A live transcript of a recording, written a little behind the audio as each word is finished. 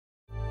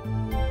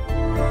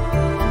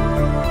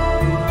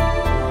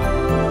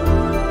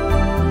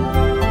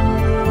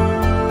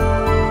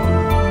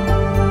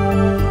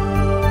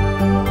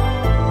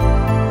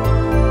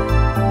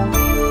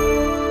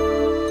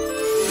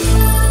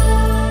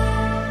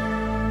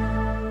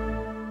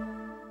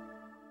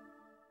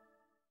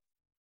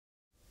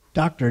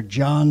Dr.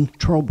 John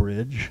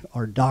Trowbridge,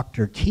 or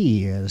Dr.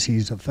 T as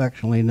he's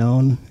affectionately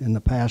known in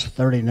the past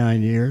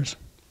 39 years,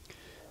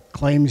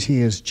 claims he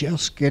is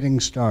just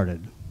getting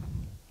started.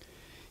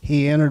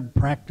 He entered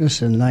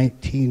practice in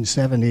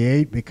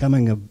 1978,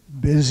 becoming a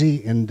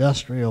busy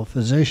industrial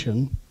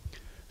physician,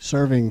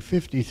 serving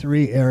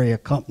 53 area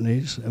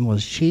companies, and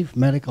was chief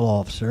medical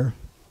officer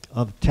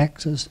of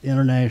Texas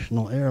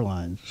International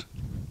Airlines.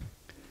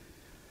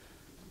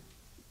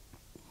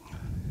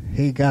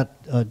 He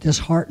got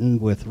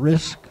disheartened with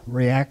risk,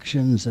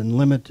 reactions, and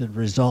limited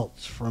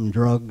results from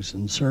drugs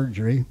and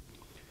surgery,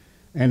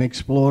 and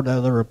explored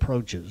other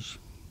approaches.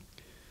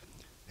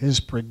 His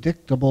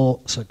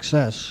predictable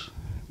success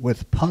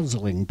with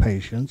puzzling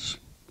patients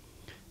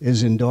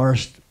is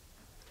endorsed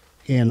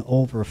in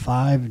over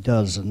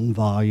 6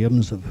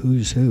 volumes of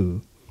Who's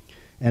Who,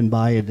 and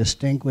by a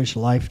distinguished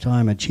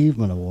Lifetime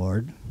Achievement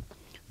Award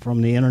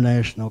from the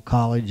International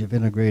College of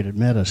Integrated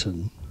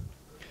Medicine.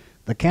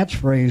 The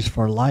catchphrase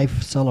for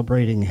Life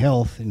Celebrating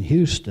Health in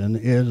Houston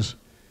is,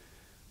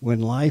 "When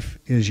life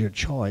is your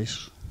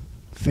choice,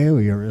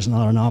 failure is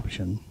not an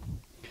option."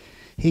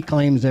 He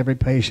claims every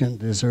patient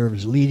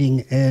deserves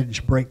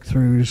leading-edge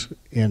breakthroughs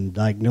in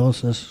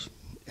diagnosis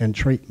and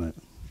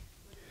treatment.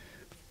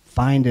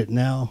 Find it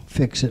now,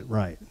 fix it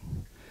right.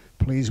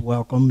 Please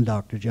welcome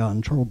Dr.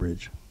 John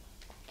Trowbridge.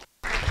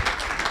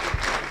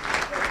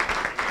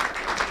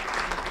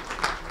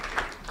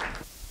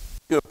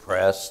 Too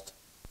impressed.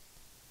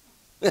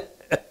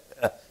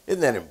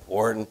 Isn't that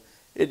important?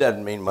 It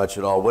doesn't mean much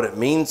at all. What it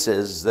means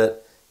is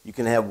that you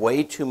can have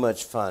way too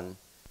much fun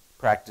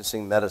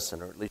practicing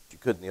medicine, or at least you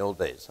could in the old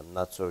days. I'm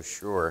not so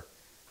sure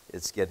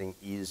it's getting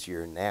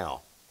easier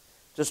now.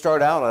 To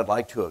start out, I'd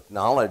like to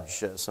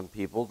acknowledge some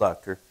people.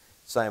 Dr.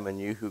 Simon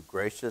Yu, who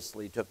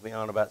graciously took me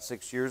on about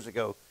 6 years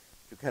ago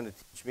to kind of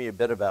teach me a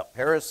bit about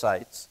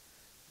parasites.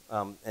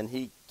 And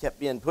he kept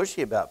being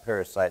pushy about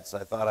parasites.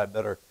 I thought I'd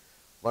better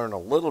learn a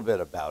little bit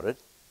about it.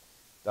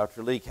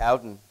 Dr. Lee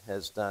Cowden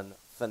has done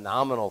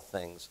phenomenal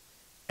things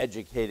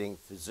educating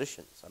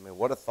physicians. I mean,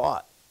 what a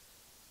thought.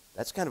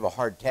 That's kind of a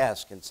hard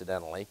task,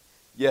 incidentally.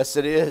 Yes,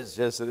 it is.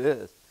 Yes, it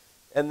is.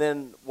 And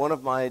then one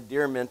of my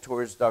dear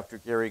mentors, Dr.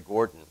 Gary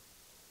Gordon,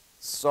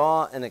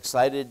 saw an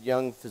excited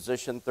young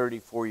physician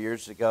 34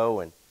 years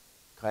ago and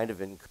kind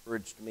of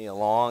encouraged me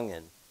along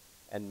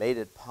and made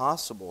it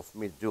possible for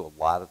me to do a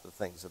lot of the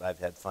things that I've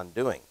had fun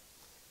doing.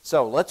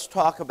 So let's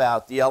talk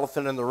about the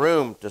elephant in the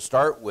room to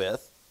start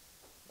with.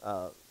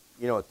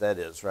 You know what that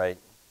is, right?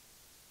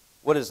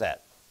 What is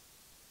that?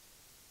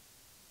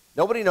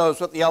 Nobody knows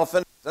what the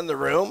elephant is in the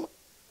room?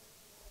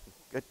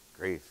 Good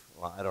grief.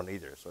 Well, I don't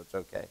either, so it's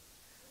okay.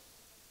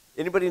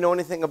 Anybody know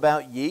anything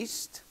about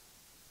yeast?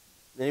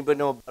 Anybody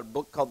know about a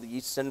book called The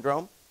Yeast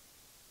Syndrome?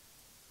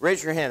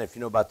 Raise your hand if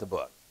you know about the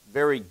book.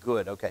 Very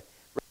good, okay.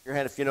 Raise your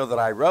hand if you know that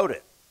I wrote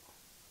it.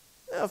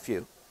 A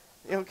few.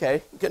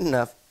 Okay, good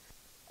enough.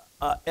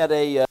 At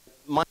a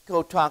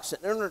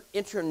mycotoxin,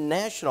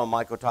 international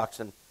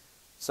mycotoxin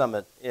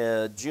summit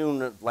in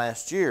June of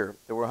last year,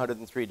 there were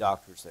 103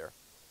 doctors there,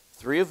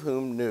 3 of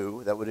whom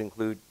knew, that would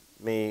include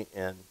me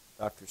and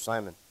Dr.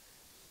 Simon,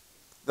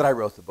 that I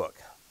wrote the book.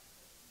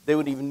 They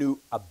wouldn't even knew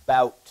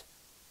about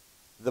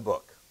the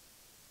book.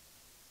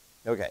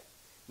 Okay.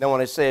 Now,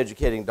 when I say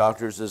educating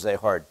doctors is a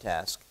hard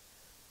task,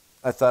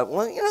 I thought,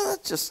 well, you know,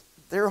 that's just,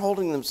 they're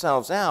holding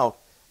themselves out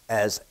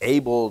as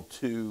able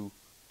to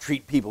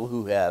treat people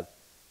who have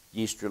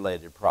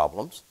yeast-related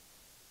problems.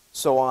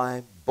 So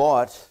I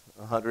bought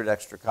 100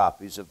 extra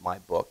copies of my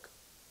book,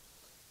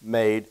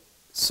 made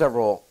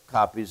several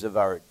copies of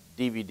our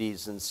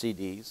DVDs and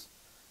CDs,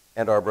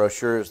 and our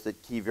brochures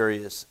that key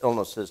various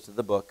illnesses to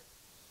the book,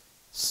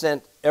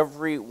 sent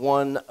every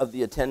one of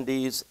the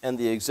attendees and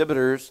the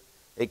exhibitors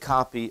a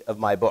copy of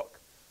my book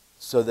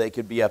so they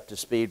could be up to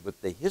speed with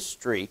the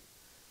history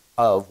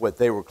of what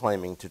they were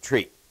claiming to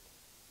treat.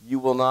 You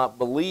will not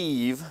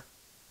believe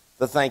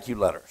the thank you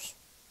letters.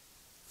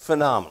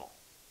 Phenomenal.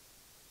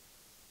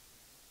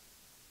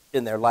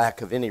 In their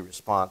lack of any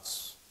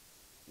response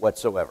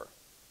whatsoever.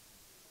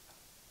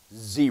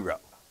 0.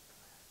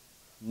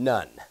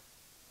 None.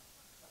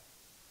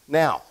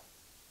 Now,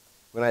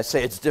 when I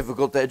say it's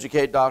difficult to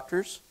educate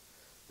doctors,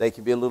 they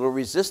can be a little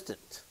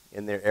resistant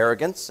in their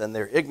arrogance and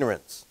their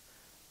ignorance,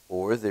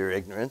 or their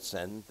ignorance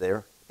and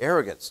their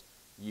arrogance.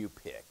 You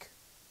pick.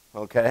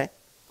 Okay?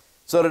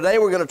 So today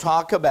we're going to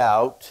talk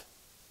about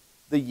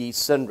the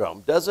yeast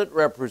syndrome. Does it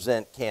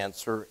represent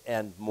cancer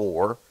and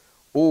more?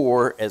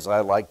 Or, as I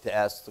like to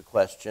ask the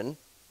question,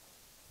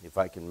 if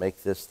I can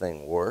make this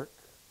thing work,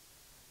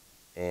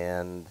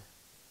 and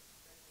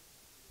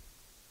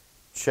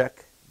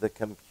check the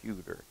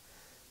computer.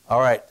 All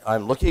right,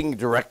 I'm looking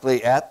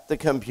directly at the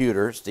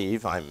computer,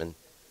 Steve. I'm in.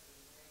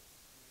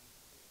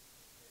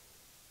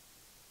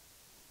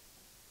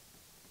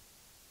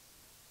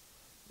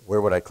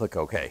 Where would I click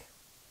OK?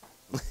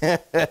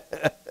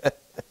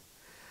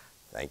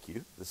 Thank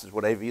you. This is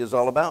what AV is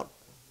all about.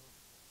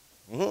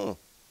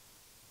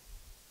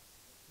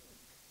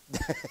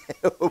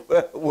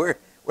 We're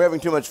having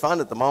too much fun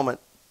at the moment.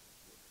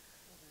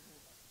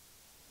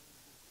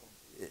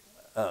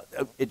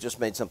 it just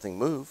made something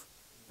move.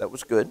 That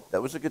was good.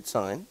 That was a good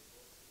sign.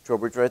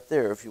 Trowbridge right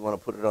there, if you want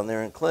to put it on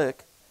there and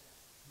click.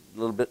 A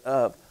little bit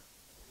up.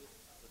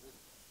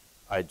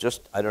 I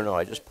don't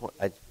know,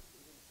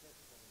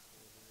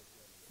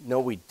 no,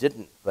 we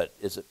didn't, but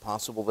is it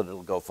possible that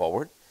it'll go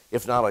forward?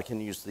 If not, I can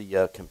use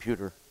the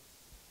computer.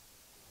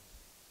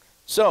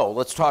 So,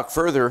 let's talk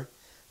further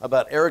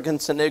about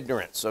arrogance and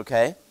ignorance,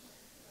 okay?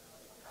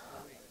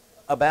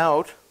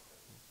 About,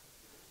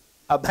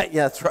 yeah,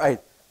 that's right.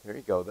 There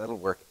you go, that'll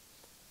work.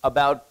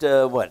 About,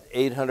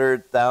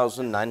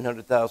 800,000,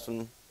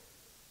 900,000,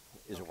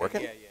 is it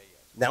working? Yeah.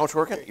 Now it's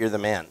working? You're the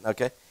man,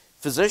 okay?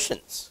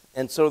 Physicians.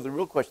 And so the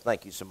real question,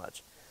 thank you so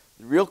much.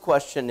 The real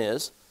question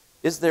is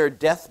there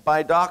death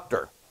by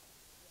doctor?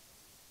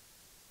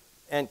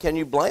 And can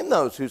you blame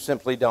those who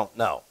simply don't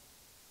know?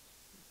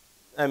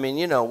 I mean,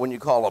 you know, when you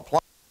call a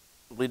plumber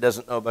who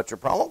doesn't know about your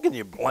problem, can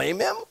you blame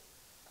him?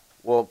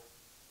 Well,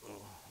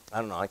 I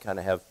don't know. I kind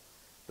of have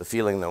the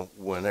feeling that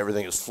when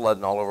everything is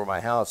flooding all over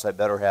my house, I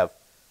better have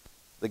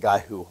the guy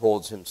who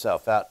holds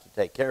himself out to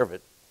take care of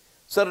it.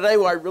 So today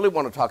I really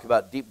want to talk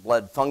about deep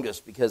blood fungus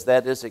because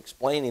that is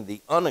explaining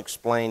the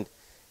unexplained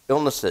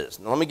illnesses.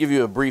 Now let me give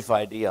you a brief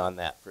idea on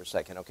that for a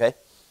second, okay?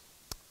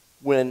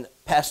 When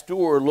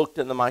Pasteur looked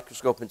in the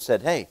microscope and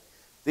said, hey,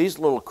 these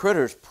little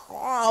critters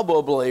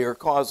probably are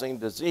causing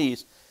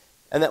disease,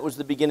 and that was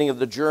the beginning of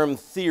the germ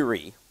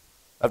theory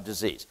of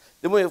disease.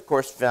 Then we, of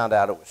course, found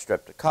out it was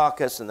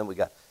streptococcus, and then we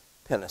got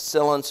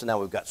penicillin, so now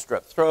we've got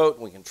strep throat,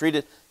 and we can treat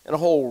it in a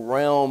whole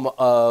realm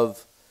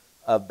of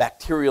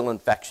bacterial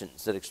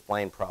infections that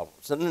explain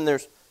problems. And then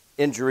there's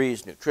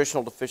injuries,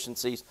 nutritional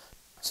deficiencies,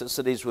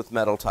 toxicities with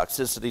metal,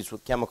 toxicities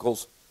with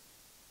chemicals.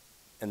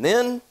 And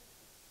then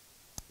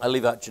I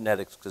leave out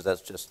genetics because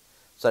that's just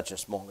such a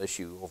small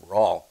issue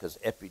overall because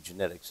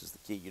epigenetics is the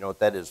key. You know what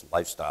that is?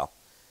 Lifestyle.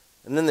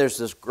 And then there's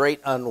this great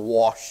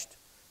unwashed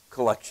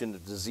collection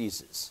of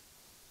diseases.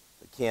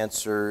 The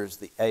cancers,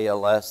 the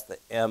ALS, the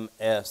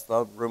MS,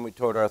 the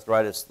rheumatoid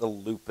arthritis, the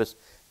lupus.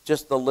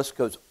 Just the list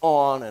goes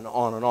on and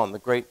on and on, the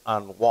great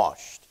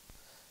unwashed.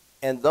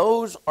 And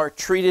those are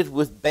treated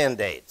with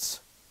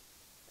Band-Aids.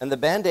 And the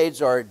Band-Aids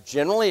are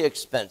generally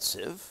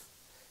expensive,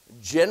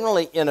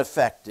 generally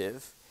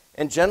ineffective,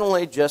 and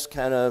generally just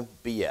kind of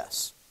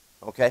BS,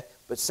 okay?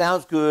 But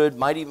sounds good,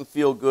 might even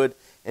feel good,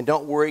 and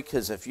don't worry,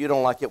 because if you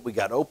don't like it, we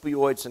got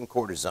opioids and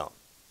cortisone.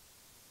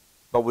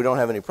 But we don't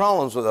have any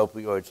problems with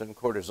opioids and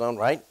cortisone,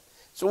 right?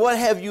 So what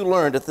have you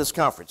learned at this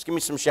conference? Give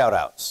me some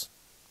shout-outs.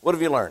 What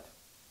have you learned?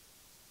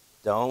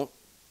 Don't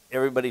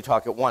everybody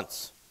talk at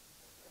once.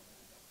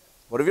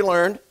 What have you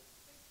learned?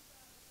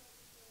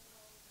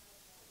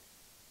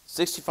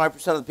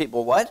 65% of the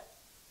people, what?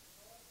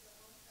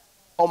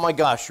 Oh my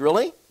gosh,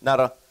 really?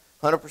 Not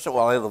 100%?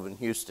 Well, I live in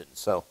Houston,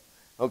 so,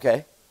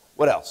 okay.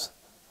 What else?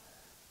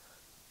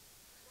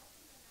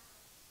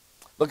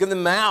 Look in the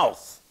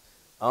mouth.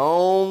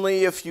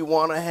 Only if you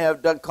want to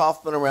have Doug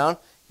Kaufman around,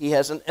 he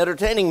has an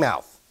entertaining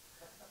mouth.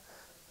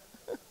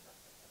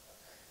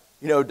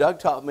 You know, Doug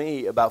taught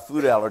me about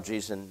food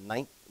allergies in,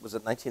 was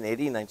it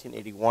 1980,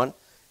 1981? It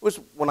was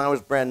when I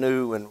was brand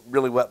new and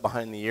really wet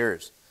behind the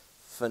ears.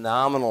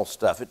 Phenomenal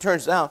stuff. It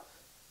turns out,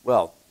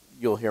 well,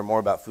 you'll hear more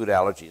about food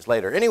allergies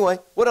later. Anyway,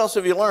 what else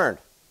have you learned?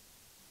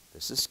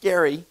 This is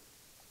scary.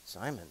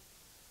 Simon.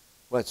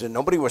 What, so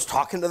nobody was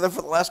talking to them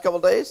for the last couple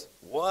of days?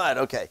 What?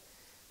 Okay.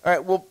 All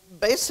right, well,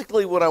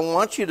 basically what I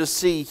want you to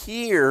see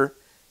here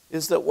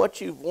is that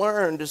what you've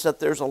learned is that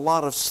there's a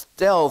lot of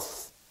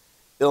stealth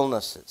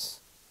illnesses.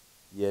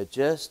 You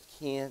just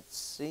can't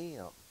see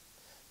them.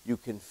 You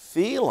can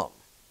feel them.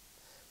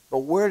 But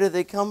where do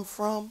they come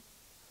from?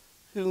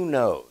 Who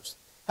knows?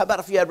 How about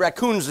if you had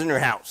raccoons in your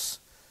house?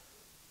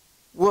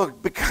 Well,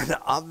 it'd be kind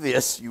of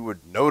obvious you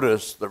would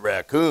notice the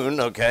raccoon,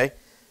 okay?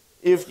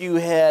 If you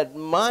had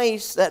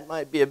mice, that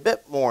might be a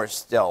bit more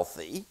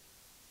stealthy,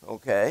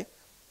 okay?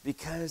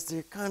 Because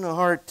they're kind of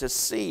hard to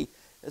see.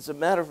 As a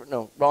matter of,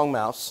 no, wrong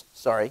mouse,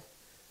 sorry.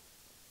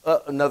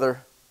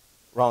 Another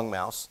wrong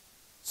mouse.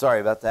 Sorry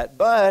about that.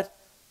 But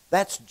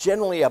that's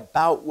generally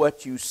about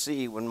what you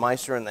see when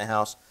mice are in the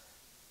house.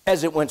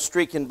 As it went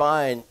streaking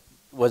by, and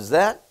was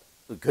that?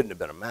 It couldn't have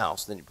been a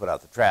mouse. Then you put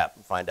out the trap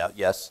and find out,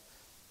 yes,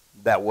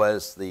 that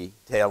was the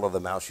tail of the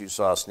mouse you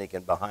saw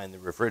sneaking behind the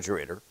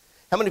refrigerator.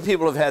 How many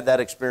people have had that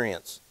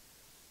experience?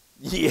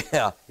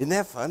 Yeah, isn't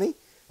that funny?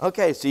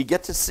 Okay, so you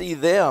get to see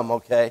them,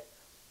 okay?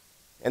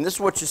 And this is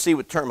what you see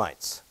with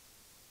termites.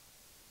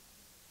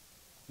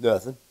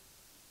 Nothing.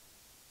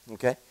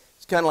 Okay?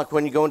 It's kind of like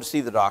when you go in to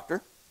see the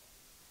doctor.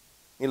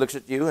 He looks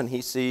at you and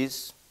he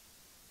sees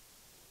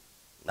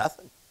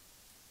nothing.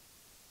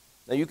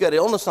 Now, you've got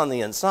illness on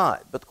the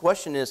inside, but the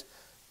question is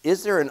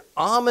there an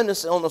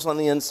ominous illness on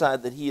the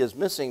inside that he is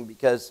missing?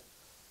 Because,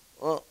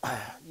 well,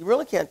 you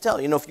really can't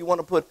tell. You know, if you want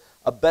to put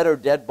a better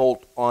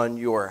deadbolt on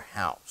your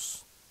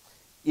house,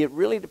 it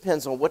really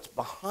depends on what's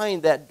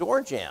behind that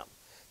door jamb.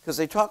 Because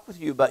they talk with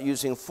you about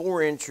using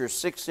 4-inch or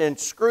 6-inch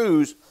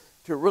screws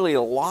to really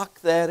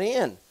lock that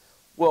in.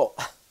 Well,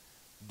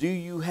 do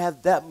you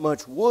have that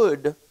much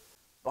wood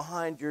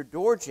behind your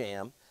door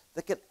jamb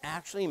that can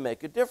actually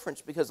make a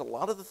difference, because a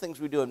lot of the things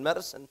we do in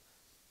medicine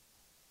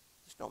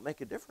just don't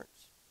make a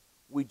difference.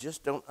 We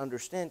just don't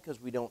understand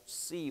because we don't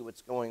see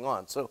what's going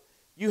on. So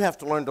you have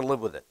to learn to live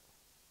with it.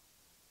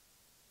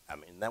 I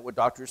mean, isn't that what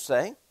doctors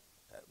say?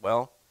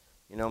 Well,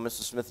 you know,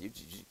 Mrs. Smith, you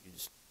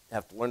just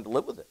have to learn to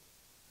live with it.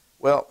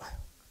 Well,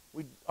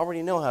 we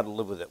already know how to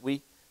live with it.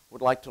 We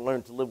would like to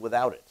learn to live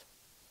without it.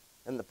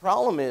 And the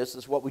problem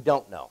is what we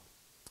don't know.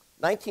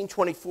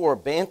 1924,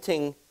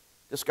 Banting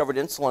discovered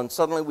insulin.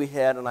 Suddenly we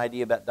had an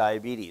idea about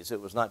diabetes. It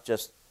was not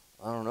just,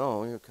 I don't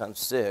know, you're kind of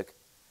sick,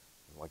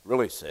 like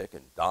really sick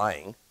and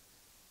dying.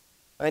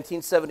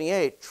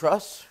 1978,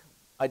 Truss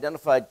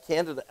identified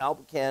Candida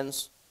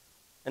albicans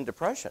and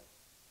depression.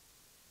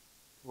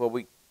 Well,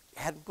 we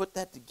hadn't put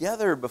that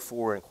together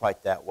before in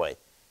quite that way.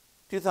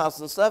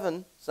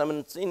 2007,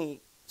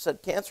 Simoncini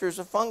said cancer is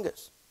a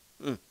fungus.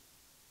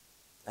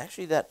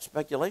 Actually, that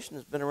speculation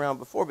has been around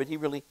before, but he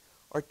really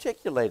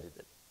articulated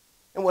it.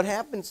 And what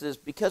happens is,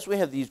 because we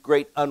have these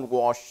great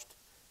unwashed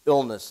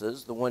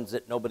illnesses, the ones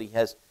that nobody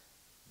has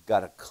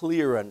got a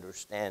clear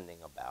understanding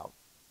about,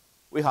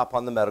 we hop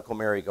on the medical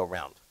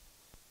merry-go-round.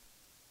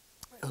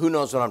 Who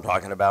knows what I'm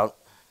talking about?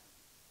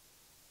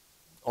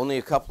 Only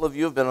a couple of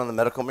you have been on the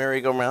medical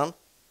merry-go-round?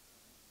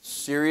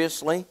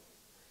 Seriously?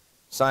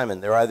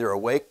 Simon, they're either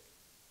awake,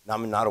 I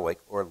mean not awake,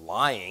 or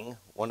lying,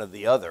 one or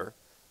the other,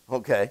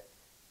 okay?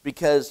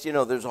 Because, you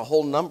know, there's a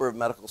whole number of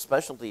medical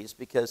specialties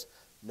because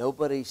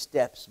nobody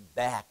steps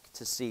back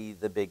to see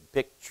the big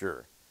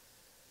picture.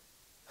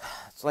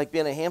 It's like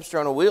being a hamster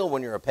on a wheel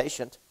when you're a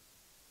patient.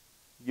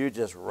 You're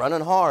just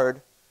running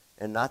hard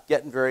and not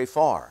getting very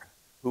far.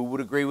 Who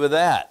would agree with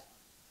that?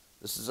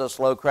 This is a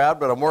slow crowd,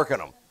 but I'm working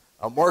them.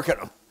 I'm working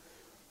them.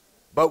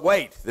 But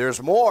wait,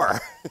 there's more.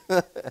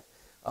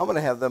 I'm going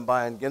to have them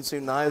buying Ginsu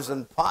knives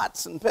and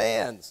pots and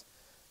pans.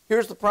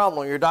 Here's the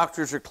problem. Your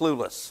doctors are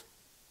clueless.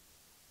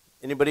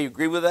 Anybody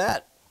agree with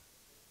that?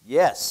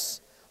 Yes.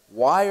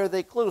 Why are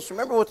they clueless?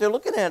 Remember, what they're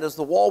looking at is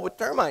the wall with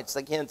termites.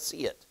 They can't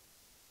see it.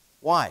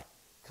 Why?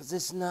 Because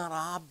it's not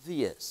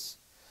obvious.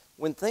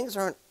 When things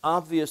aren't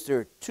obvious, there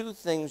are two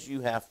things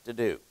you have to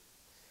do.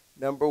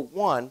 Number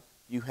one,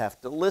 you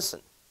have to listen.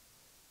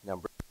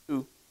 Number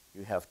two,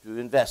 you have to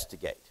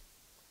investigate.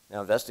 Now,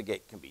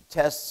 investigate can be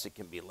tests, it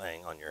can be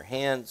laying on your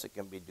hands, it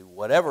can be do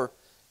whatever,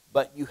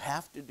 but you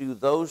have to do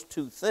those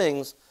two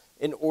things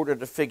in order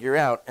to figure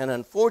out. And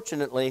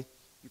unfortunately,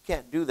 you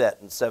can't do that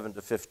in 7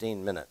 to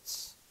 15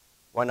 minutes.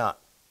 Why not?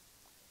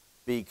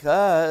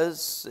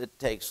 Because it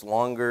takes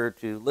longer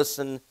to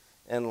listen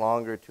and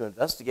longer to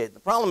investigate. The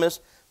problem is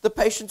the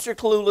patients are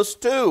clueless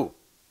too.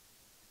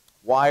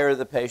 Why are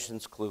the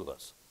patients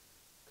clueless?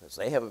 Because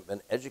they haven't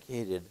been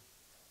educated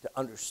to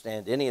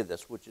understand any of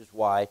this, which is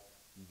why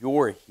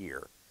you're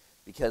here.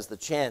 Because the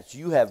chance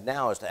you have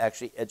now is to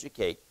actually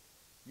educate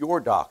your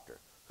doctor.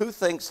 Who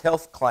thinks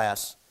health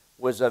class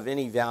was of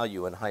any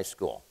value in high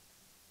school?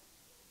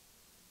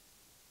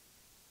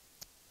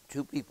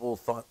 2 people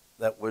thought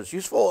that was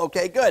useful.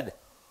 Okay, good.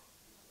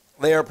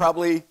 They are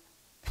probably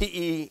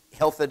PE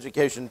health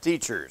education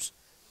teachers.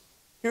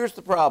 Here's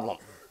the problem.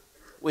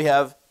 We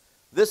have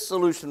this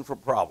solution for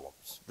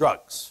problems,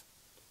 drugs.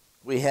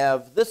 We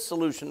have this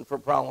solution for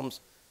problems,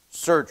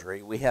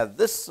 surgery. We have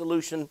this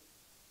solution.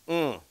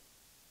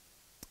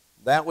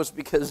 That was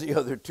because the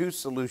other 2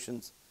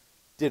 solutions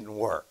didn't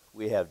work.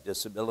 We have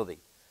disability.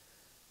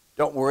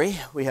 Don't worry,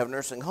 we have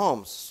nursing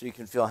homes, so you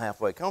can feel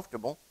halfway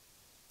comfortable.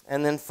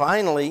 And then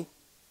finally,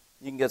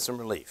 you can get some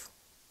relief.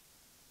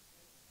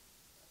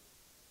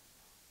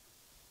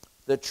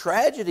 The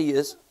tragedy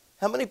is,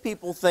 how many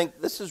people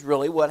think this is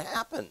really what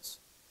happens?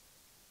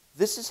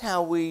 This is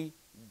how we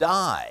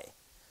die.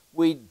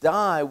 We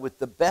die with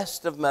the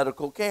best of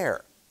medical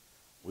care.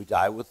 We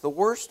die with the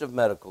worst of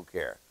medical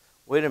care.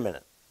 Wait a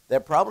minute.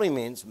 That probably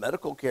means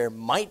medical care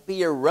might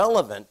be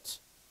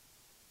irrelevant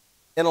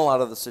in a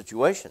lot of the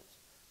situations.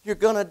 You're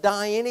going to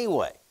die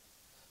anyway.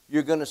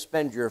 You're going to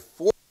spend your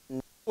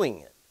fortune doing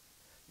it.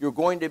 You're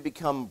going to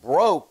become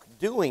broke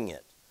doing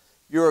it.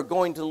 You're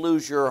going to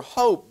lose your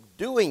hope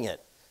doing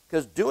it,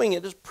 because doing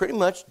it is pretty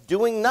much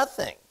doing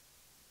nothing.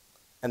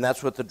 And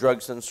that's what the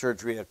drugs and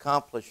surgery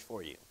accomplish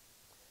for you.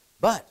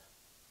 But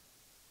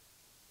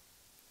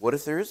what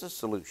if there is a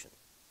solution?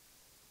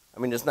 I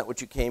mean, isn't that what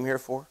you came here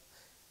for?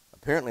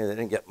 Apparently, they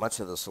didn't get much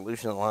of the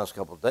solution in the last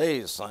couple of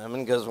days,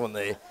 Simon, because when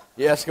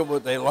you ask them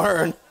what they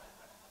learned,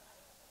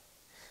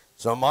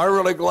 so am I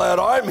really glad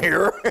I'm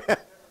here?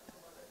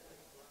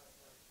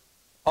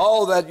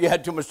 Oh, that you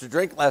had too much to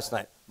drink last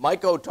night.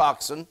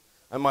 Mycotoxin,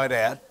 I might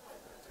add.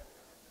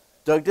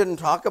 Doug didn't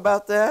talk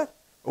about that?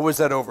 Or was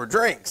that over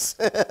drinks?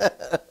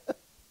 There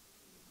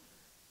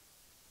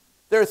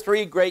are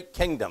 3 great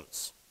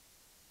kingdoms.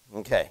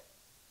 Okay.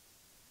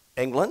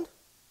 England,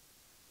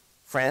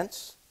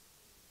 France,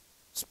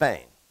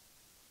 Spain.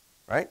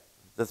 Right?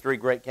 The 3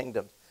 great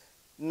kingdoms.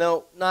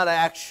 No, not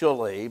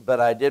actually, but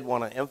I did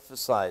want to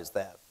emphasize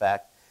that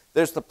fact.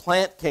 There's the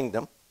plant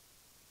kingdom.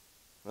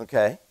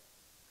 Okay.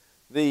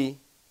 The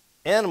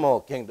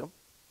animal kingdom,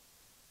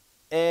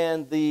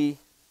 and the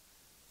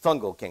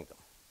fungal kingdom.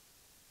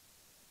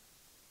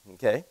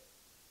 Okay?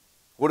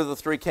 What are the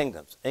three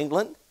kingdoms?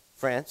 England,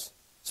 France,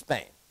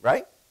 Spain,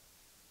 right?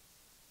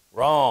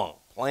 Wrong.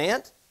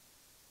 Plant,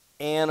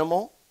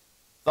 animal,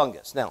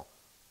 fungus. Now,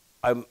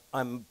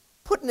 I'm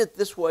putting it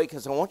this way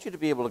because I want you to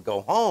be able to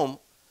go home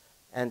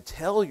and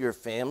tell your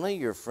family,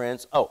 your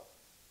friends,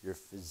 your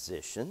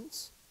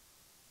physicians,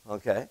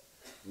 okay,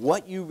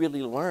 what you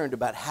really learned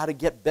about how to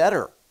get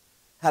better,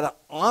 how to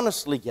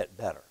honestly get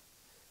better.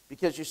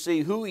 Because you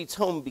see, who eats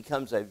home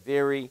becomes a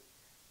very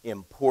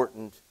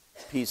important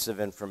piece of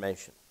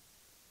information.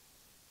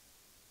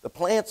 The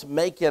plants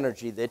make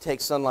energy. They take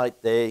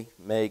sunlight. They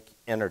make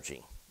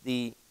energy.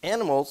 The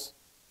animals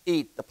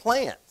eat the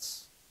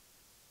plants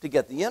to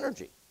get the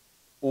energy,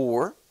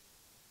 or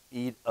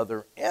eat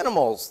other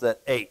animals that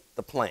ate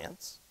the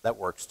plants. That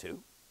works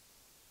too.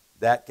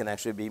 That can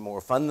actually be more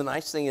fun. The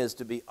nice thing is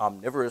to be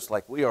omnivorous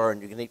like we are,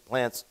 and you can eat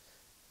plants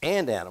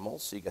and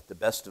animals, so you get the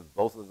best of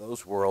both of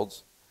those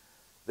worlds.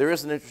 There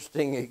is an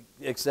interesting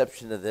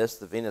exception to this.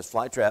 The Venus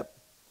flytrap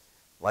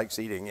likes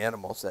eating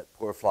animals. That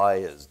poor fly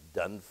is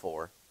done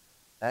for.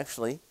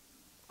 Actually,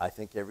 I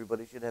think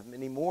everybody should have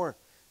many more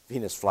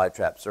Venus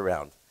flytraps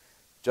around.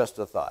 Just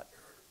a thought.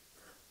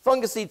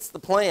 Fungus eats the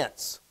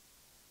plants.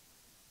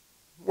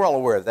 We're all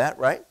aware of that,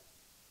 right?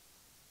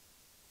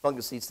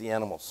 Fungus eats the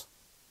animals.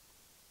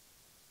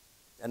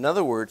 In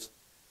other words,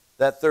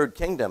 that third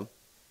kingdom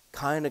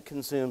kind of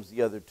consumes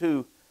the other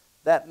two.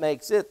 That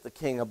makes it the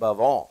king above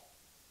all.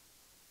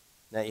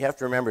 Now, you have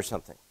to remember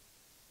something.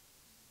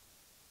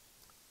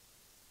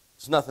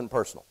 It's nothing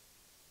personal.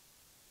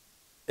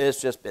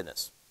 It's just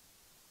business.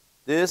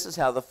 This is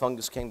how the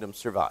fungus kingdom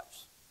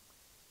survives.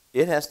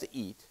 It has to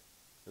eat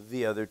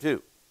the other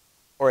two,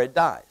 or it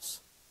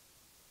dies.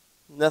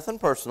 Nothing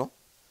personal.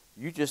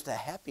 You're just a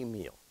happy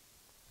meal.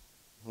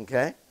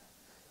 Okay?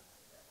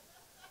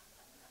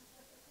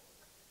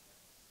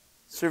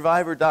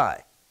 Survive or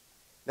die.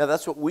 Now,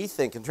 that's what we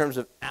think in terms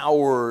of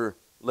our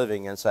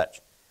living and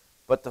such.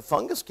 But the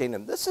fungus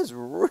kingdom, this is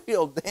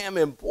real damn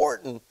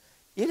important.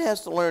 It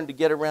has to learn to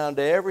get around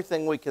to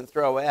everything we can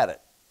throw at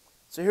it.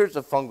 So here's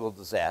a fungal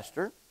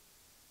disaster.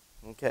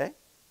 Okay?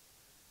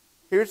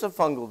 Here's a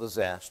fungal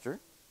disaster.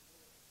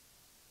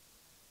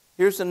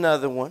 Here's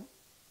another one.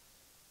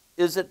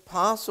 Is it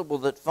possible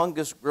that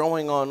fungus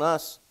growing on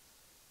us,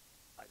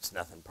 it's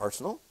nothing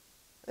personal.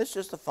 It's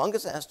just a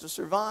fungus has to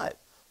survive.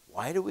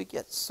 Why do we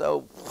get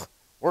so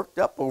worked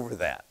up over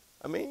that?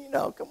 I mean,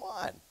 come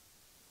on.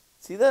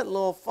 See that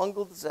little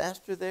fungal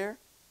disaster there?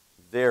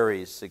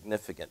 Very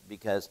significant,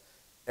 because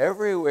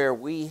everywhere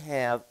we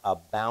have a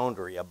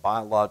boundary, a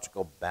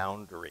biological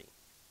boundary,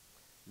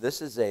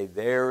 this is a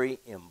very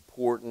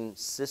important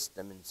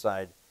system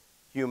inside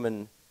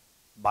human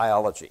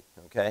biology,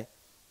 okay?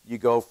 You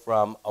go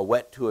from a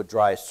wet to a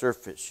dry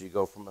surface. You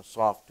go from a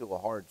soft to a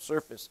hard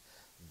surface.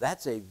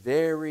 That's a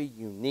very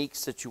unique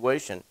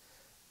situation,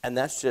 and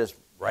that's just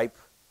ripe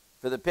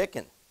for the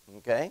picking,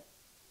 okay?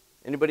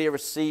 Anybody ever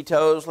see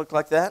toes look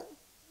like that?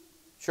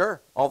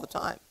 Sure, all the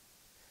time.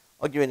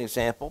 I'll give you an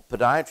example.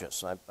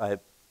 Podiatrists. I have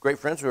great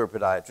friends who are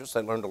podiatrists. I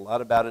learned a lot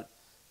about it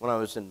when I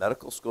was in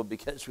medical school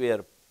because we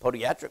had a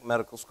podiatric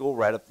medical school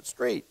right up the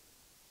street.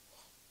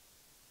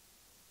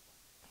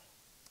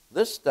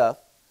 This stuff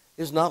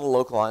is not a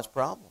localized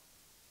problem.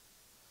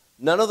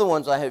 None of the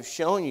ones I have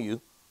shown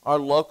you are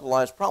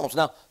localized problems.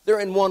 Now, they're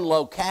in one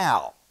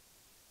locale,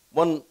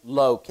 one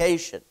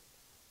location,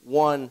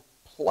 one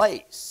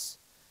place.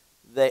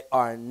 They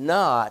are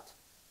not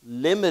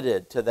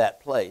limited to that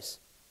place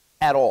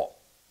at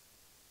all.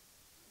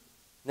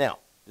 Now,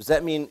 does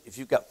that mean if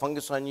you've got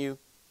fungus on you,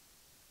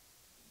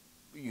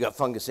 you got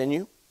fungus in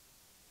you?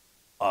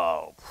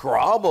 Oh,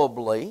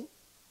 probably.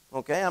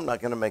 Okay, I'm not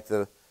going to make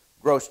the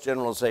gross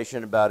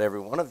generalization about every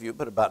one of you,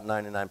 but about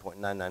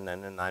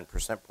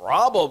 99.9999%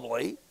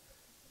 probably.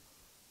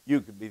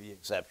 You could be the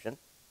exception.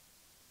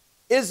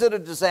 Is it a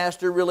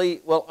disaster,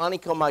 really? Well,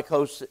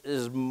 onychomycosis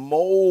is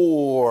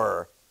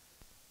more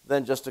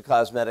than just a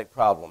cosmetic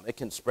problem. It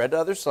can spread to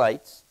other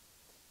sites.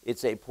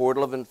 It's a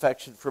portal of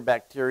infection for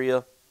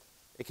bacteria.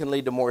 It can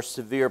lead to more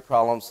severe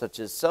problems such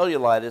as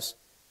cellulitis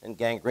and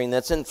gangrene.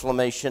 That's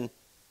inflammation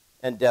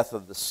and death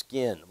of the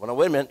skin. Well,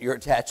 wait a minute, you're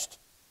attached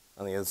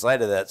on the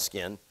inside of that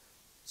skin,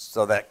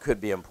 so that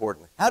could be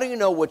important. How do you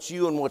know what's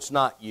you and what's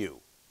not you?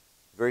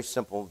 Very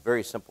simple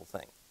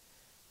thing.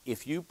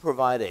 If you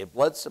provide a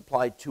blood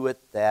supply to it,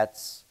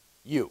 that's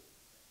you.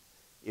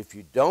 If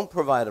you don't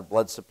provide a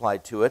blood supply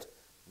to it,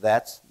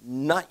 that's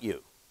not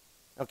you.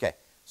 Okay,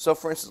 so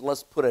for instance,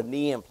 let's put a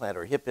knee implant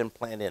or hip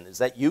implant in. Is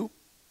that you?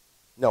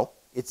 No,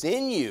 it's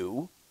in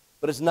you,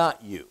 but it's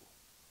not you.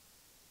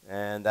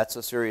 And that's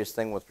a serious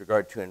thing with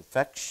regard to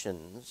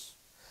infections.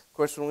 Of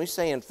course, when we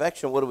say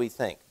infection, what do we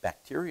think?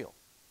 Bacterial.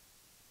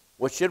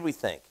 What should we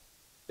think?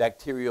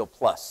 Bacterial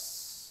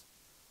plus.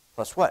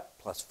 Plus what?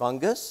 Plus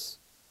fungus,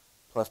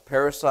 plus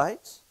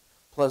parasites,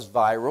 plus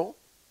viral,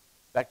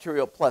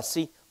 bacterial plus.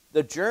 See,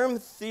 the germ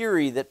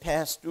theory that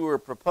Pasteur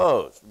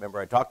proposed, remember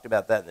I talked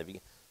about that in the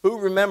beginning. Who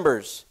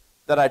remembers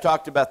that I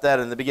talked about that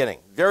in the beginning?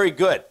 Very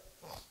good.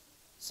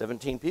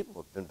 17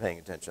 people have been paying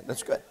attention.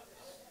 That's good.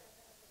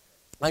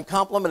 I'm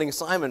complimenting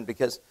Simon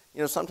because,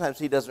 sometimes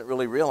he doesn't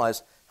really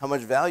realize how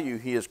much value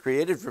he has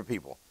created for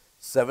people.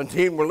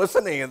 17 were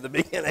listening in the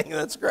beginning.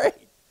 That's great.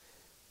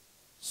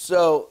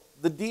 So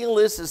the deal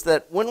is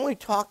that when we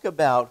talk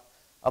about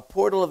a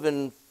portal of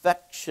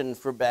infection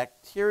for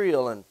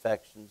bacterial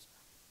infections,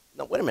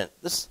 now wait a minute,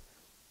 this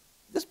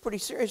is pretty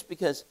serious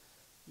because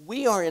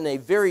we are in a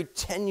very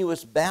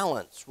tenuous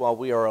balance while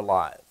we are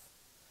alive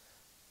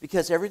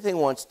because everything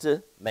wants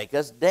to make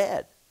us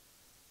dead.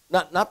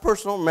 Not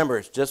personal, remember,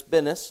 it's just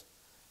business.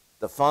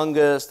 The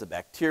fungus, the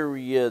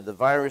bacteria, the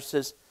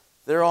viruses,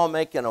 they're all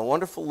making a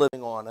wonderful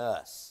living on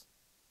us.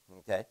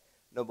 Okay?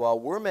 Now, while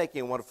we're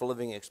making a wonderful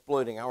living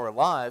exploiting our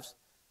lives,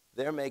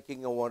 they're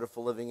making a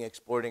wonderful living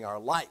exploiting our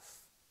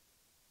life.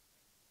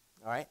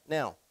 All right?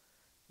 Now,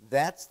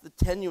 that's the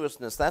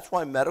tenuousness. That's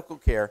why medical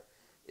care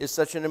is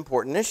such an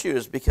important issue,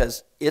 is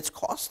because it's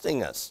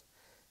costing us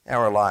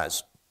our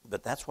lives.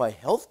 But that's why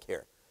health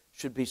care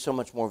should be so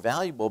much more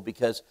valuable,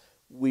 because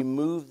we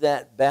move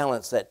that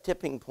balance, that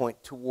tipping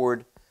point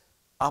toward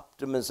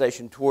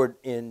optimization, toward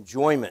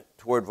enjoyment,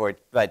 toward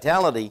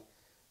vitality,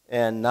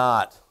 and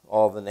not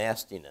all the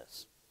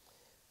nastiness.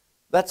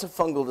 That's a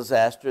fungal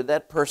disaster.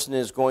 That person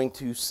is going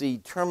to see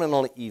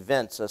terminal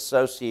events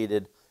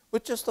associated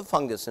with just the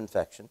fungus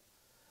infection,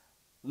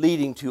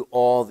 leading to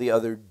all the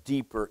other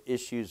deeper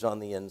issues on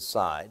the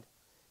inside.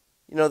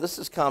 This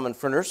is common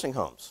for nursing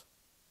homes.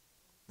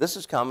 This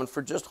is common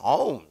for just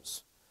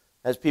homes.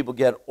 As people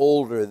get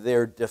older,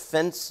 their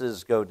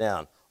defenses go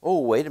down.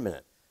 Oh, wait a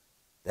minute.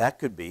 That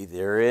could be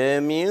their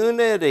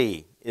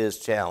immunity is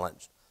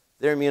challenged.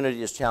 Their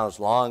immunity is challenged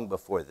long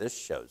before this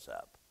shows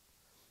up.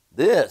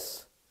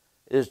 This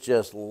is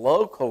just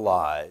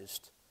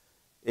localized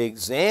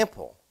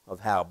example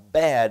of how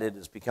bad it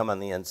has become on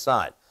the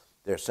inside.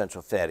 Their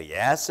essential fatty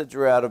acids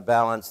are out of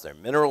balance. Their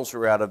minerals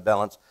are out of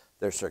balance.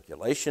 Their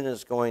circulation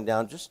is going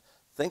down. Just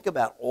think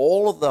about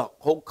all of the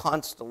whole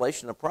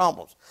constellation of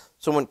problems.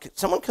 So when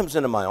someone comes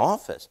into my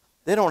office,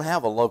 they don't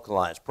have a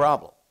localized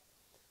problem.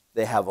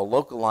 They have a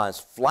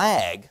localized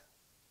flag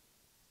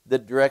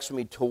that directs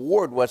me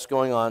toward what's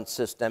going on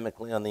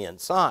systemically on the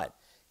inside.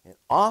 And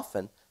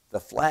often, the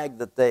flag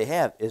that they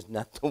have is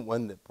not the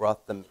one that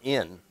brought them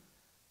in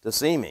to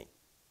see me.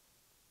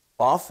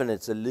 Often,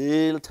 it's a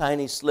little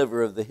tiny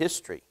sliver of the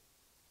history.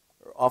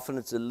 Or often,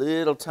 it's a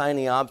little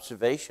tiny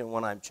observation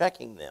when I'm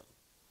checking them.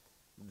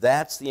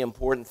 That's the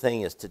important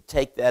thing, is to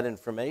take that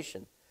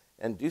information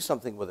and do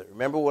something with it.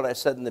 Remember what I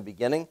said in the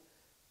beginning?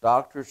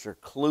 Doctors are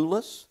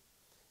clueless.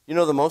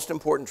 The most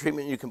important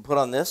treatment you can put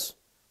on this?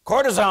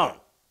 Cortisone.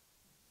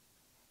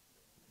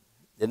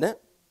 Isn't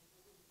it?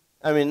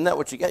 Isn't that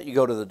what you get? You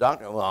go to the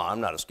doctor. Well, I'm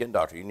not a skin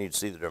doctor. You need to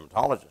see the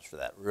dermatologist for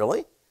that.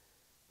 Really?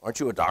 Aren't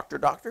you a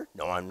doctor?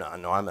 No, I'm not.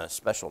 No, I'm a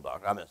special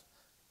doctor. I'm a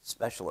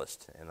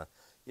specialist. And,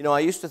 I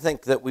used to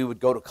think that we would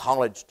go to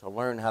college to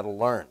learn how to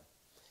learn.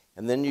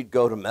 And then you'd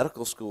go to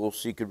medical school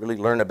so you could really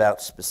learn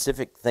about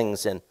specific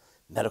things in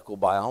medical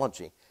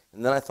biology.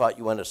 And then I thought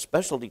you went to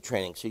specialty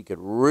training so you could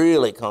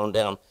really calm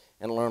down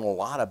and learn a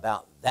lot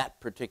about that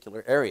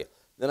particular area.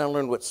 Then I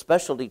learned what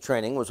specialty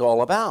training was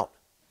all about.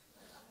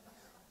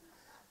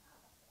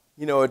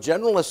 A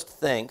generalist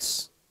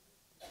thinks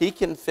he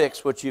can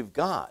fix what you've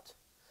got.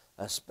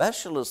 A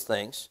specialist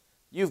thinks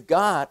you've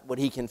got what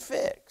he can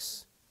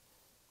fix.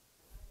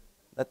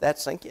 Let that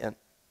sink in.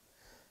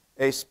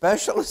 A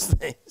specialist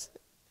thinks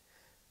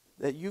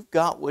that you've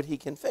got what he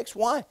can fix.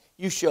 Why?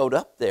 You showed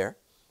up there.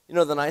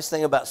 The nice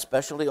thing about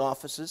specialty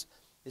offices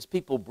is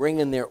people bring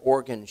in their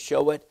organ,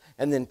 show it,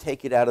 and then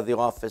take it out of the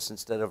office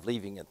instead of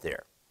leaving it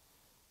there.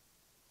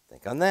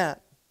 Think on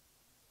that.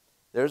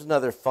 There's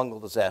another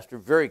fungal disaster,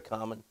 very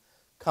common.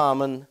 That's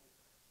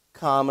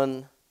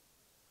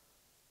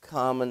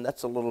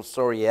a little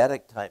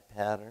psoriatic type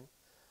pattern.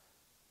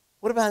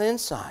 What about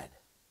inside?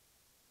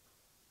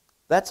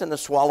 That's in the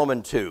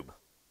swallowing tube,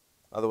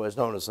 otherwise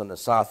known as an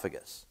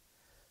esophagus.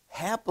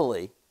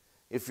 Happily,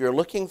 if you're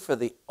looking for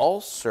the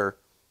ulcer,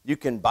 you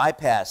can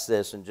bypass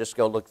this and just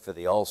go look for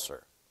the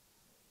ulcer.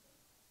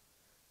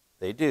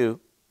 They do.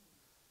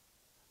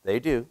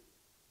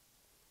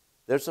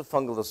 There's a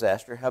fungal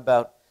disaster. How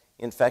about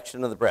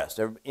infection of the breast?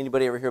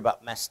 Anybody ever hear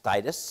about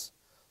mastitis?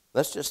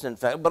 That's just an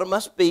infection, but it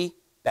must be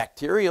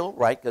bacterial,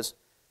 right? Because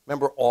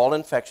remember, all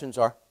infections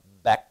are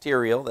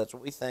bacterial. That's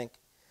what we think.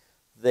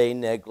 They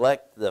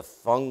neglect the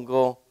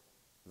fungal,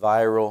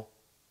 viral,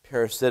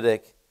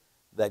 parasitic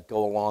that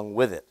go along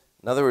with it.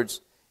 In other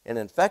words, an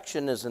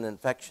infection is an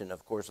infection,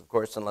 of course,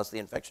 unless the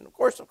infection, of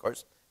course,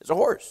 is a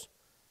horse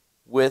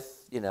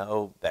with,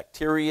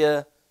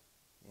 bacteria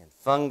and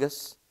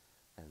fungus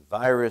and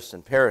virus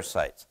and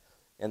parasites.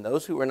 And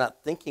those who are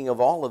not thinking of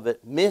all of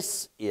it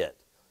miss it.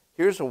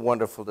 Here's a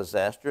wonderful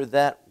disaster.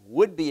 That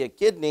would be a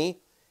kidney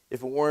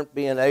if it weren't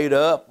being ate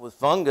up with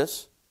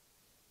fungus.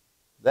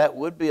 That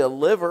would be a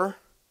liver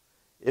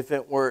if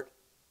it weren't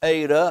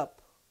ate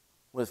up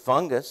with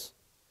fungus.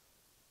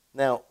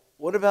 Now,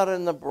 what about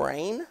in the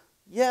brain?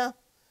 Yeah,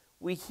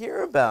 we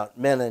hear about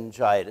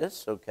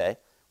meningitis, okay.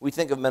 We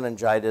think of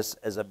meningitis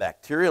as a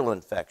bacterial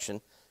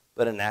infection,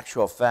 but in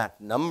actual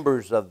fact,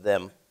 numbers of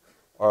them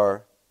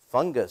are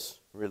fungus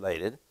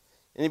related.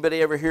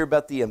 Anybody ever hear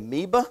about the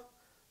amoeba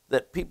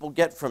that people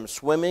get from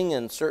swimming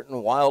in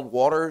certain wild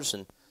waters,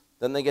 and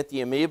then they get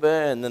the amoeba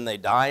and then they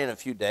die in a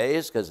few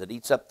days because it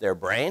eats up their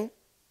brain?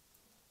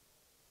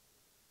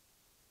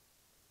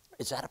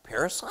 Is that a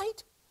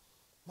parasite?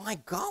 My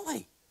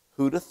golly,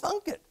 who'd have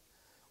thunk it?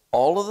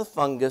 All of the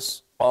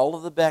fungus, all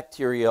of the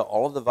bacteria,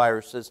 all of the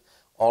viruses,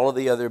 all of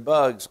the other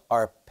bugs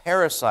are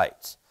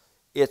parasites.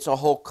 It's a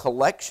whole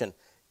collection.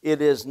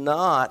 It is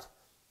not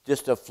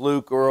just a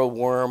fluke or a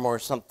worm or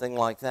something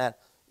like that.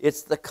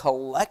 It's the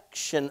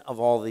collection of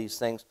all these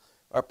things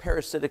are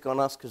parasitic on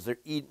us because they're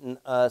eating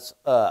us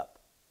up.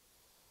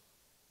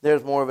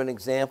 There's more of an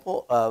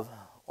example of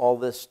all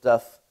this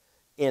stuff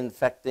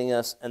infecting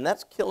us, and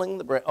that's killing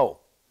the brain. Oh,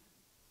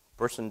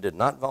 person did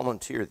not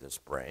volunteer this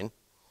brain.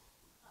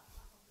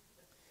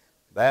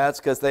 That's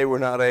because they were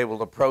not able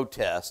to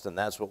protest, and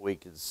that's what we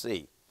could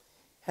see.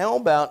 How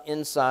about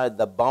inside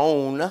the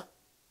bone?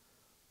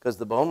 Because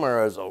the bone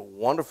marrow is a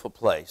wonderful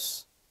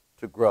place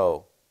to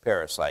grow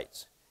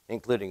parasites,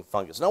 including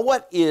fungus. Now,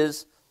 what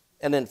is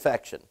an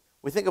infection?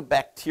 We think of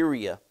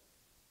bacteria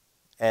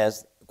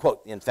as,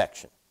 quote, the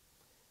infection.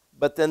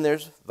 But then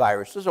there's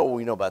viruses. Oh,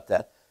 we know about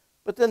that.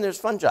 But then there's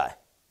fungi.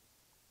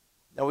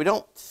 Now, we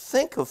don't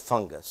think of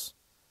fungus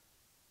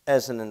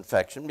as an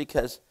infection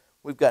because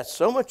we've got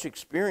so much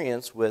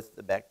experience with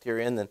the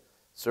bacteria and then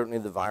certainly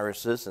the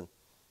viruses. And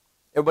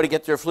everybody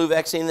get their flu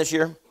vaccine this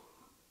year?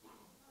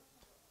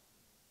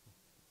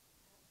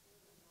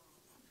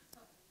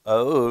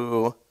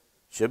 Oh,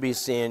 should be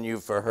seeing you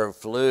for her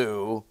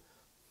flu.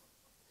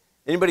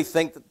 Anybody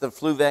think that the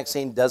flu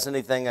vaccine does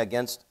anything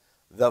against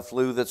the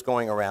flu that's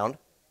going around?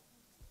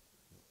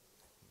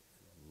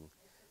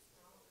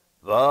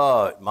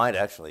 Oh, it might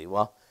actually.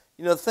 Well,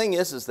 you know, the thing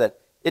is that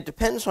it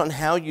depends on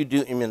how you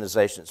do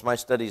immunizations.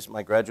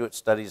 My graduate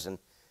studies in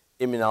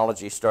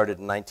immunology started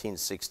in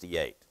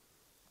 1968.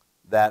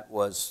 That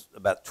was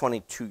about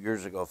 22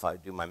 years ago, if I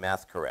do my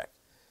math correct.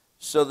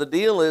 So the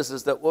deal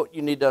is that what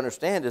you need to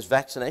understand is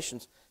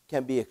vaccinations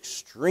can be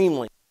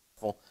extremely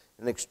helpful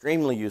and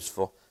extremely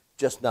useful,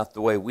 just not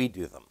the way we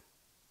do them.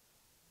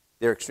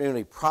 They're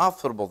extremely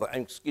profitable.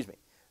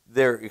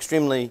 They're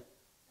extremely,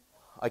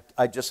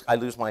 I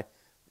lose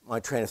my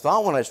train of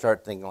thought when I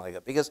start thinking like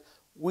that, because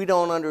we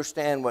don't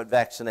understand what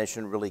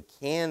vaccination really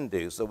can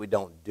do, so we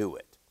don't do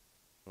it,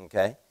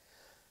 okay?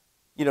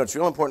 You know, it's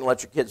real important to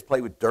let your kids play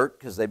with dirt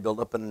because they build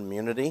up an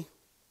immunity.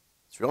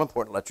 It's real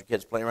important to let your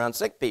kids play around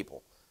sick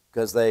people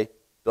because they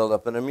build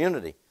up an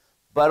immunity.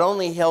 But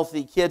only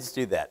healthy kids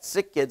do that.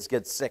 Sick kids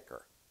get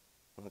sicker,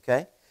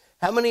 okay?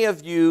 How many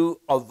of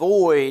you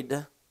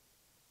avoid,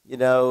 you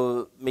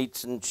know,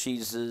 meats and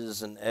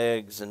cheeses and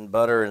eggs and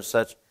butter and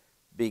such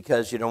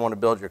because you don't want to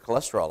build your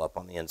cholesterol up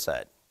on the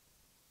inside?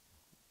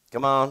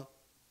 Come on.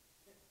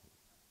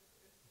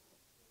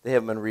 They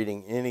haven't been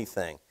reading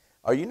anything.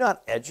 Are you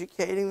not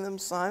educating them,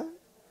 Simon?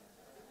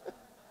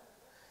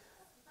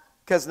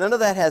 Because none of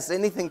that has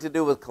anything to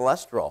do with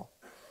cholesterol.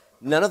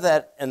 None of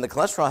that, and the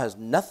cholesterol has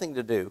nothing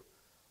to do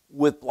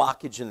with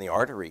blockage in the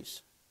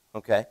arteries,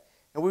 okay?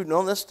 And we've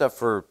known this stuff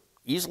for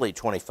easily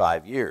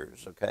 25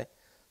 years, okay?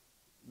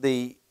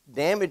 The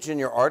damage in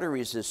your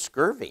arteries is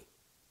scurvy.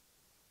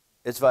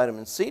 It's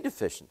vitamin C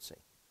deficiency,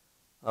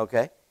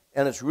 okay?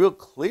 And it's real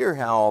clear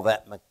how all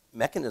that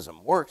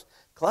mechanism works.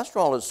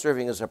 Cholesterol is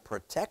serving as a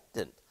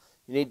protectant.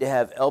 You need to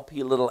have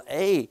LP little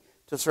a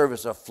to serve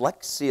as a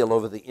flex seal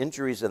over the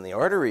injuries in the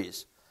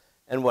arteries.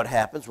 And what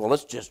happens? Well,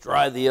 let's just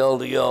drive the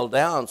LDL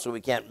down so we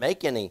can't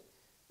make any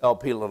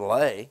LP little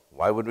a.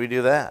 Why would we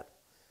do that?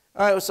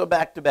 All right, so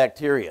back to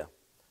bacteria.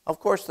 Of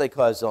course they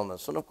cause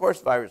illness, and of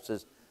course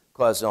viruses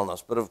cause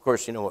illness. But of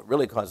course, you know what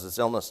really causes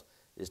illness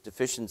is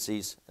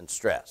deficiencies and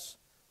stress.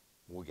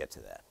 We'll get to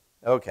that.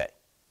 Okay.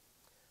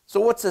 So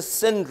what's a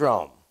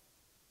syndrome?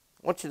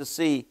 I want you to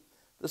see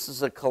this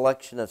is a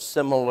collection of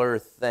similar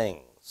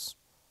things,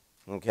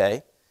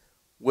 okay?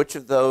 Which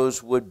of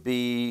those would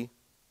be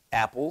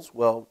apples?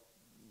 Well,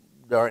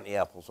 there aren't any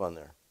apples on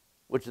there.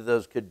 Which of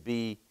those could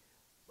be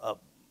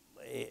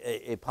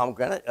a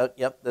pomegranate?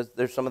 Yep,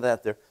 there's some of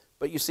that there.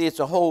 But you see, it's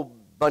a whole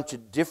bunch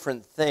of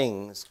different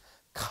things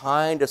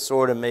kind of,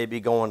 sort of, maybe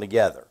going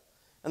together.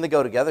 And they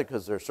go together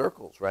because they're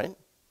circles, right?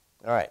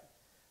 All right.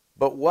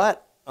 But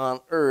what on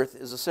earth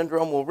is a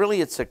syndrome? Well,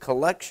 really, it's a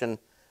collection,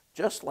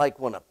 just like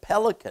when a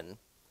pelican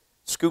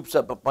scoops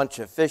up a bunch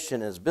of fish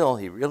in his bill,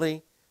 he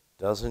really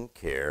doesn't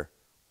care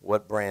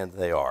what brand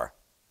they are,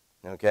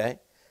 okay?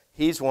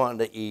 He's wanting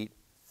to eat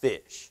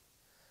fish.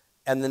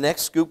 And the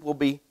next scoop will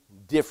be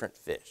different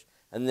fish.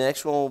 And the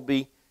next one will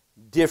be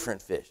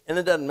different fish. And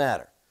it doesn't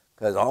matter,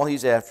 because all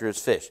he's after is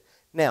fish.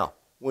 Now,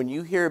 when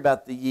you hear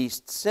about the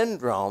yeast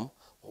syndrome,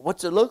 well,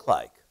 what's it look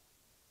like?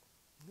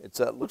 It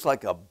looks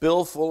like a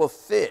bill full of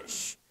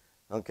fish,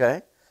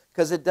 okay?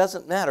 Because it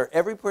doesn't matter.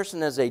 Every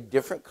person has a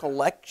different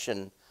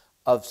collection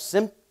of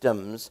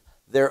symptoms,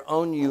 their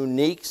own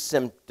unique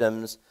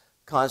symptoms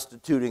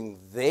constituting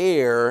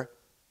their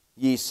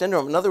yeast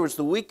syndrome. In other words,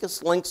 the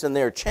weakest links in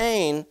their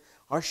chain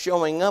are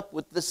showing up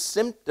with the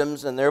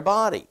symptoms in their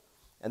body.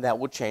 And that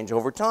will change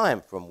over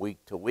time from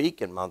week to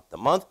week and month to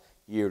month,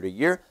 year to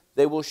year.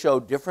 They will show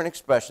different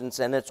expressions,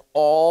 and it's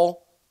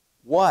all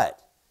what?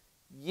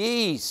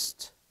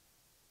 Yeast.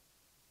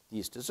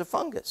 Yeast is a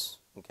fungus,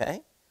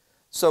 okay?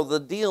 So the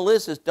deal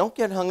is don't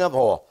get hung up,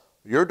 oh,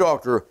 your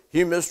doctor,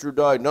 he missed your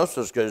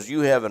diagnosis because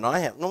you have and I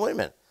have. No, wait a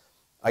minute.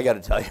 I got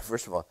to tell you,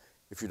 first of all,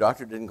 if your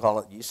doctor didn't call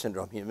it yeast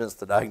syndrome, he missed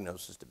the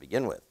diagnosis to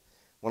begin with.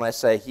 When I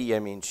say he, I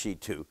mean she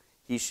too.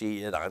 He, she,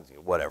 it,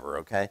 whatever,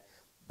 okay?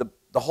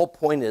 The whole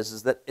point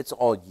is that it's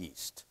all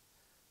yeast,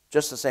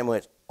 just the same way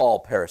it's all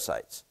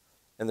parasites.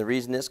 And the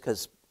reason is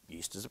because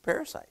yeast is a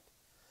parasite.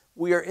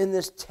 We are in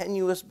this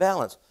tenuous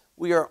balance.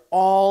 We are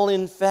all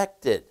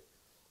infected.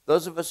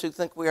 Those of us who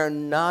think we are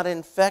not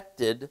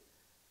infected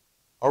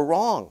are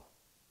wrong.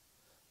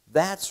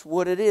 That's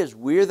what it is.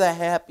 We're the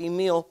happy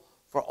meal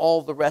for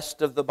all the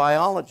rest of the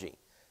biology.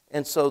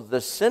 And so the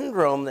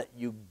syndrome that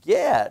you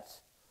get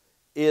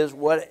is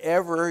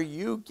whatever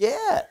you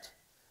get.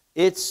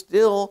 It's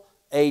still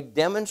a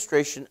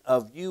demonstration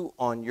of you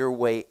on your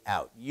way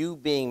out, you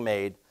being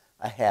made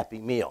a happy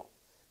meal.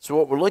 So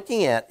what we're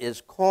looking at is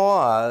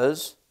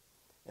cause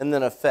and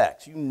then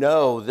effects. You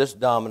know this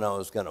domino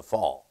is going to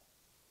fall.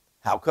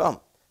 How come?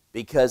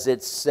 Because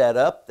it's set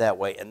up that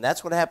way. And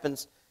that's what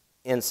happens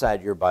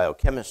inside your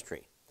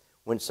biochemistry.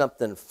 When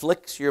something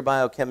flicks your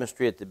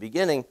biochemistry at the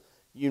beginning,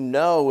 you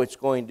know it's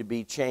going to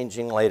be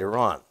changing later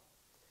on.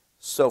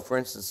 So, for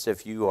instance,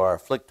 if you are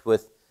afflicted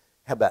with,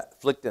 how about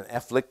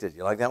afflicted?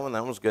 You like that one?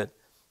 That one was good.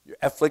 You're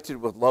afflicted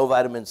with low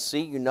vitamin C,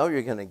 you know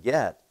you're going to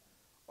get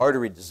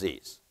artery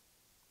disease.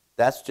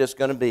 That's just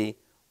going to be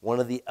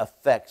one of the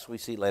effects we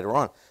see later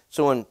on.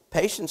 So when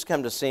patients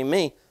come to see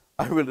me,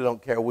 I really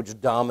don't care which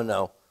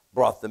domino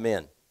brought them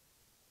in.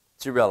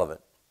 It's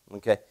irrelevant,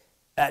 okay?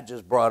 That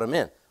just brought them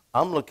in.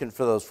 I'm looking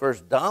for those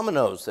first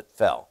dominoes that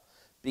fell,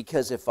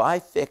 because if I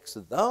fix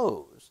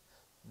those,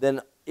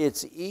 then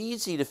it's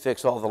easy to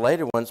fix all the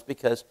later ones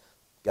because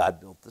God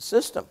built the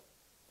system,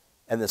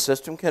 and the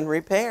system can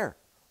repair.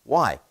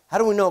 Why? How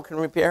do we know it can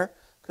repair?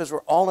 Because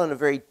we're all in a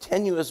very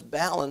tenuous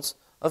balance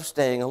of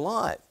staying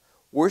alive.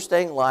 We're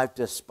staying alive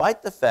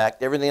despite the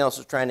fact everything else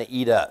is trying to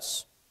eat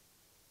us.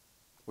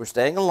 We're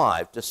staying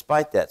alive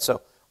despite that.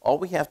 So all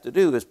we have to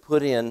do is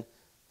put in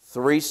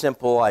 3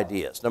 simple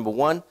ideas. Number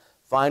 1,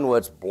 find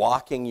what's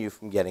blocking you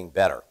from getting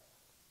better,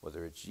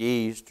 whether it's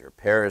yeast or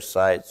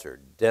parasites or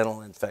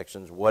dental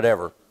infections,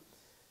 whatever.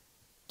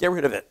 Get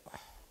rid of it.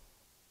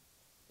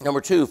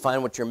 Number 2,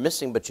 find what you're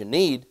missing but you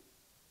need.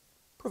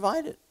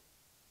 Provide it.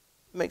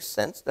 It makes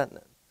sense, doesn't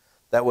it?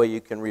 That way you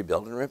can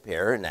rebuild and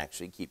repair and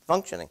actually keep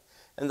functioning.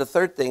 And the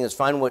third thing is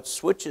find what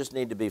switches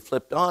need to be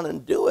flipped on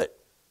and do it.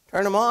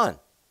 Turn them on.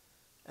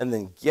 And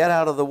then get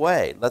out of the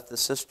way. Let the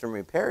system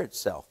repair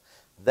itself.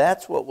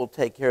 That's what will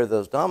take care of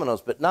those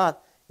dominoes, but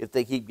not if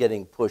they keep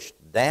getting pushed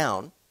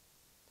down.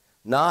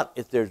 Not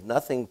if there's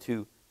nothing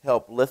to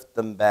help lift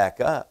them back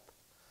up.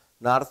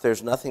 Not if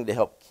there's nothing to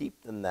help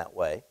keep them that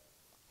way.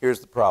 Here's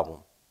the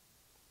problem.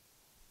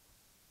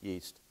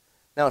 Yeast.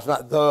 Now, it's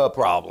not the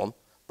problem,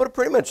 but it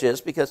pretty much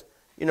is because,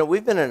 you know,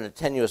 we've been in a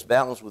tenuous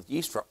balance with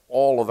yeast for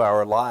all of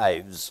our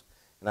lives,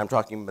 and I'm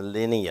talking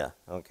millennia,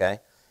 okay?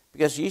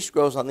 Because yeast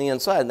grows on the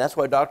inside, and that's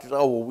why doctors,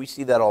 oh, well, we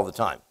see that all the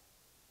time.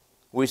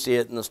 We see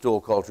it in the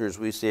stool cultures.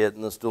 We see it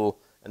in the stool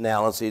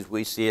analyses.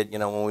 We see it, you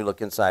know, when we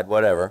look inside,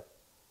 whatever.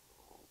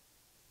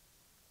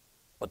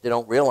 What they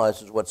don't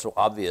realize is what's so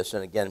obvious,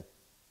 and again,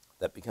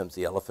 that becomes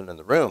the elephant in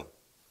the room.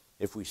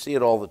 If we see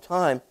it all the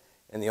time,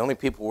 and the only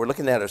people we're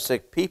looking at are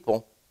sick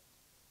people,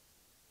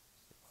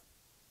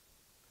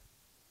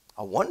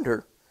 I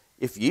wonder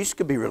if yeast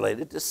could be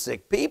related to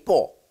sick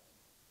people.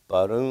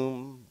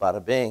 Ba-doom,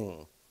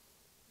 bada-bing.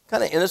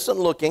 Kind of innocent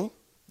looking,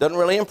 doesn't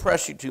really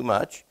impress you too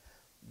much,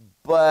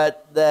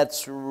 but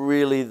that's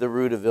really the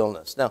root of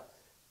illness. Now,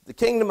 the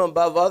kingdom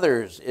above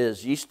others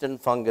is yeast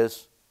and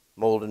fungus,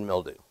 mold and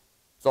mildew.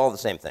 It's all the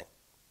same thing.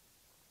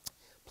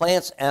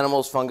 Plants,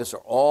 animals, fungus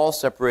are all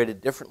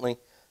separated differently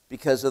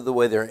because of the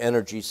way their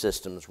energy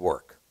systems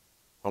work.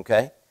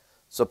 Okay?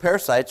 So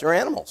parasites are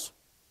animals.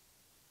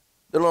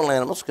 They're little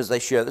animals because they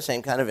share the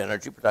same kind of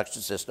energy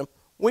production system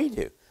we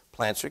do.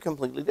 Plants are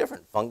completely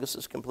different. Fungus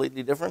is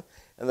completely different.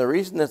 And the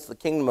reason it's the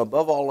kingdom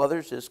above all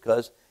others is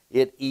because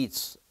it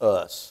eats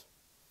us.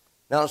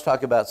 Now let's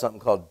talk about something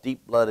called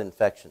deep blood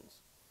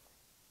infections.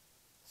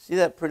 See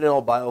that pretty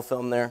little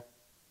biofilm there?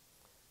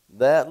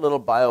 That little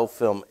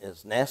biofilm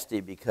is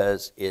nasty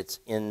because it's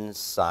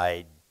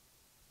inside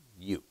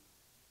you.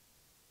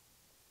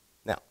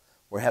 Now,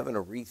 we're having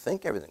to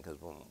rethink everything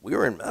because when we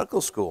were in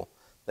medical school,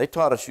 they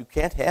taught us you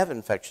can't have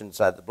infection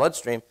inside the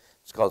bloodstream.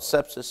 It's called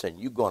sepsis, and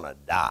you're going to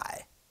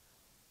die.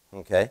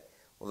 Okay?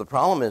 Well, the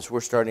problem is we're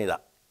starting to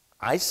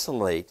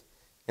isolate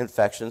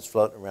infections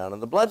floating around in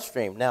the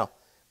bloodstream. Now,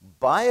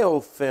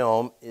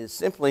 biofilm is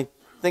simply,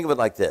 think of it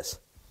like this,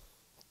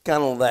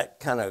 kind of that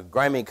kind of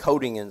grimy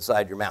coating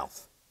inside your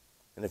mouth.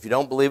 And if you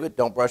don't believe it,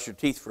 don't brush your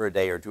teeth for a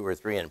day or 2 or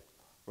 3 and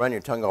run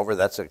your tongue over.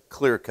 That's a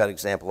clear-cut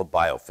example of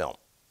biofilm.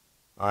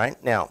 All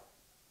right? Now,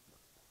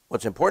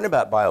 what's important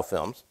about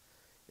biofilms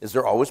is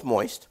they're always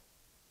moist.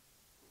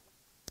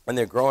 And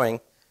they're growing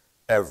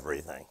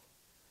everything.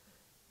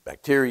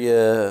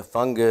 Bacteria,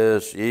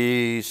 fungus,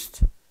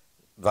 yeast,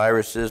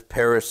 viruses,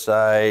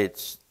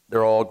 parasites,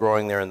 they're all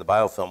growing there in the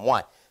biofilm.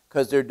 Why?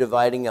 Because they're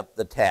dividing up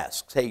the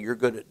tasks. Hey, you're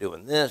good at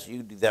doing this.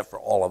 You do that for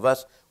all of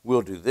us.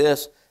 We'll do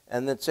this.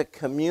 And it's a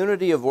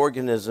community of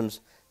organisms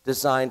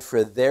designed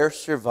for their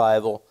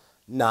survival,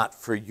 not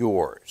for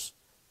yours.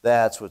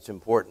 That's what's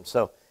important.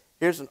 So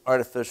here's an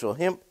artificial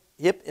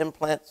hip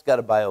implant. It's got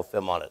a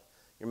biofilm on it.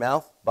 Your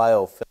mouth,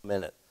 biofilm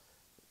in it.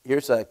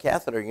 Here's a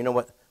catheter. You know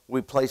what?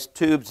 We place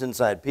tubes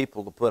inside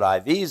people to put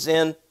IVs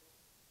in,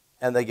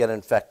 and they get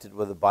infected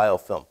with a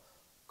biofilm.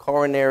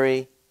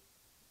 Coronary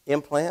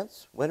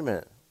implants? Wait a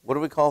minute. What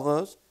do we call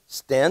those?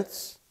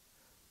 Stents?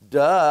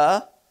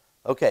 Duh.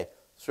 Okay,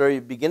 so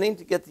you're beginning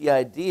to get the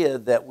idea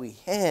that we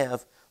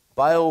have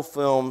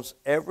biofilms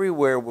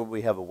everywhere where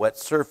we have a wet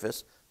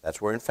surface. That's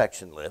where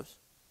infection lives.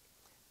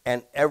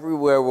 And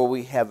everywhere where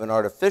we have an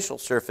artificial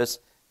surface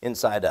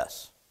inside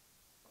us.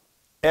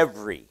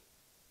 Every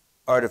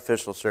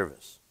artificial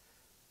surfaces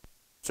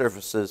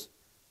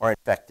are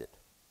infected.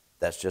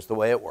 That's just the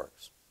way it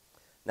works.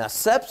 Now,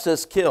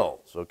 sepsis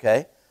kills,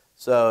 okay?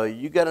 So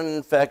you get an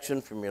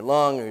infection from your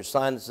lung or your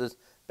sinuses,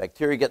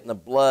 bacteria get in the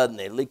blood, and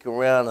they leak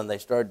around, and they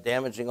start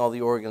damaging all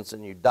the organs,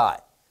 and you die.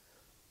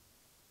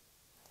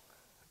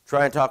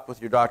 Try and talk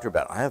with your doctor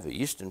about it. I have a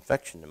yeast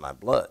infection in my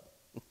blood.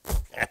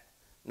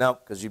 No,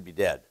 because you'd be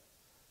dead.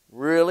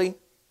 Really?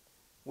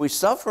 We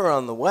suffer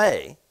on the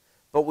way,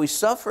 but we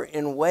suffer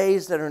in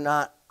ways that are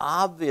not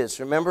obvious.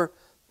 Remember,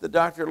 the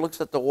doctor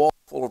looks at the wall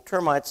full of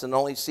termites and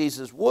all he sees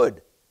is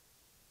wood,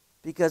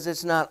 because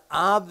it's not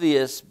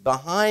obvious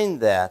behind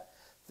that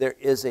there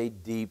is a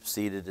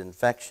deep-seated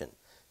infection.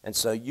 And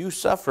so you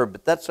suffer,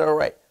 but that's all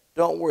right.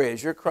 Don't worry.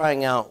 As you're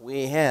crying out,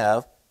 we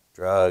have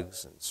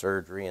drugs and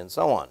surgery and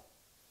so on.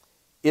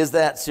 Is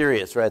that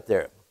serious right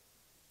there?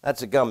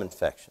 That's a gum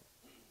infection.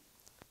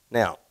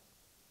 Now,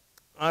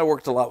 I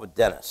worked a lot with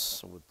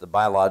dentists, with the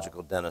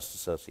Biological Dentist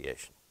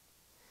Association.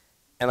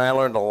 And I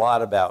learned a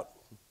lot about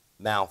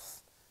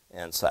mouth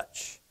and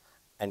such.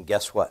 And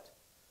guess what?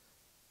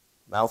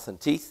 Mouth and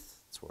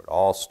teeth, that's where it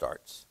all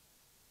starts.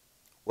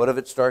 What if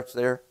it starts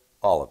there?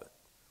 All of it.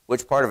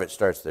 Which part of it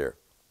starts there?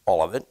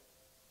 All of it.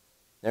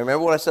 Now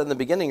remember what I said in the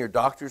beginning, your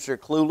doctors are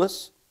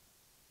clueless?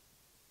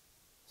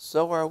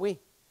 So are we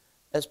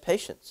as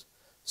patients.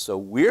 So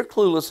we're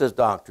clueless as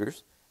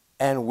doctors,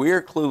 and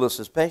we're clueless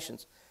as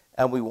patients,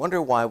 and we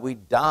wonder why we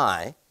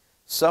die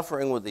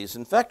suffering with these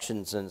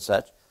infections and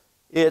such.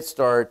 It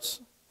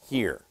starts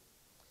here.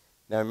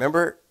 Now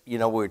remember, we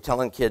were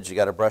telling kids you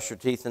got to brush your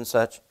teeth and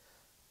such,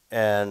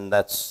 and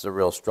that's a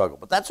real struggle.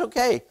 But that's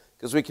okay,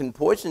 because we can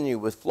poison you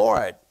with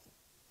fluoride.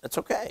 That's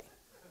okay.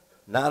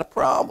 Not a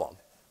problem.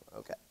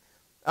 Okay.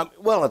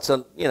 Well, it's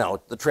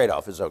the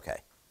trade-off is okay.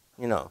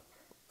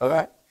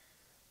 Okay?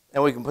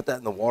 And we can put that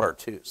in the water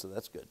too, so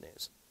that's good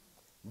news.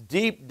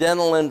 Deep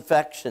dental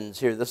infections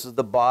here. This is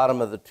the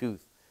bottom of the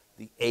tooth,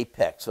 the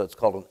apex, so it's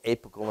called an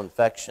apical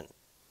infection.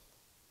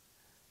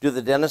 Do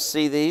the dentists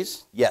see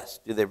these? Yes.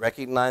 Do they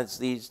recognize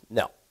these?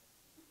 No.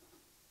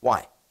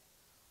 Why?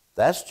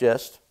 That's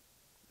just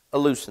a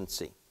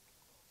lucency.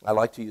 I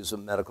like to use a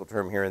medical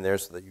term here and there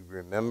so that you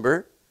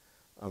remember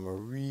I'm a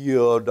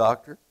real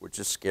doctor, which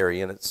is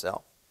scary in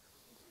itself.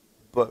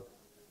 But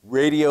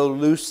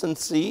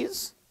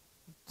radiolucencies,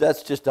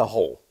 that's just a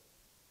hole.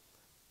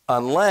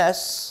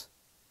 Unless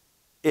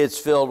it's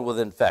filled with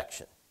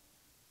infection.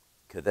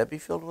 Could that be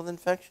filled with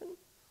infection?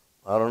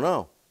 I don't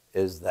know.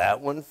 Is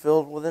that one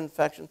filled with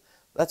infection?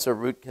 That's a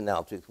root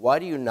canal tooth. Why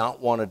do you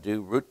not want to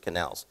do root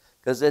canals?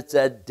 Because it's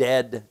a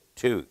dead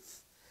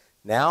tooth.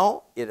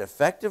 Now it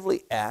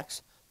effectively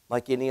acts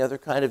like any other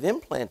kind of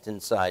implant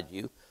inside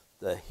you,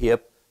 the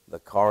hip, the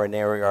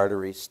coronary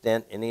artery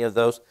stent, any of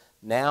those.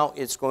 Now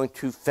it's going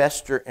to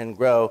fester and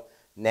grow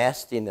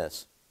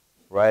nastiness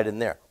right in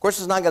there. Of course,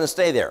 it's not going to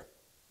stay there.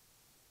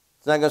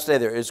 It's not going to stay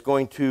there. It's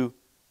going to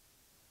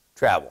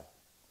travel.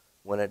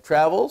 When it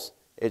travels,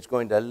 it's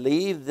going to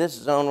leave this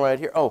zone right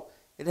here. Oh,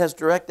 it has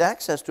direct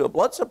access to a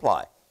blood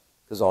supply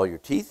because all your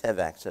teeth have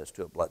access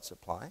to a blood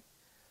supply.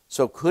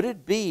 So could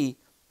it be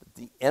that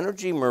the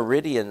energy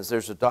meridians,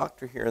 there's a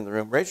doctor here in the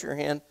room. Raise your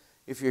hand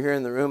if you're here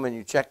in the room and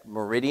you check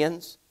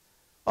meridians.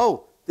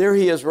 Oh, there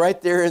he is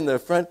right there in the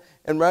front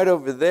and right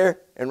over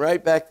there and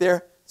right back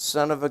there.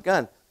 Son of a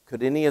gun.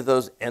 Could any of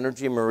those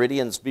energy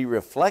meridians be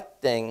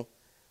reflecting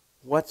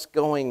what's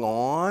going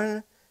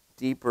on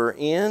deeper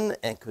in?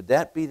 And could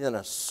that be then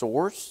a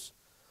source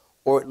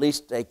or at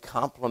least a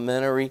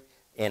complementary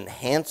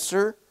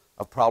enhancer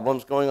of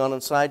problems going on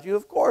inside you?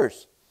 Of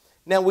course.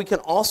 Now, we can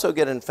also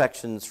get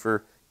infections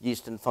for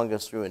yeast and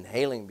fungus through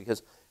inhaling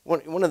because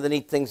one of the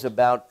neat things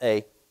about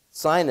a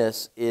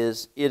sinus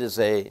is it is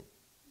a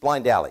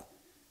blind alley.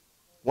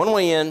 One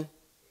way in,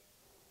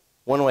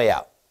 one way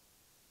out.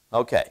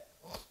 Okay.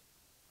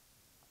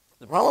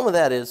 The problem with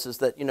that is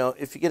that,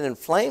 if you get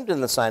inflamed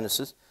in the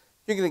sinuses,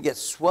 you're going to get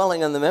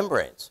swelling in the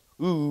membranes.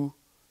 Ooh,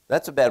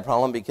 that's a bad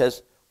problem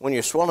because when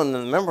you're swelling in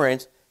the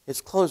membranes,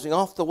 it's closing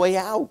off the way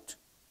out.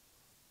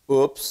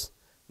 Oops.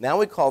 Now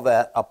we call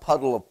that a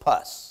puddle of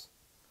pus.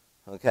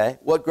 Okay?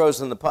 What grows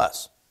in the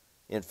pus?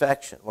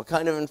 Infection. What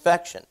kind of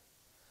infection?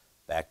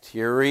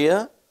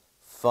 Bacteria,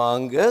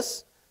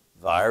 fungus,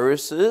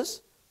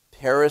 viruses,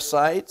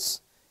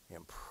 parasites,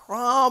 and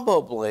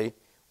probably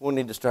we'll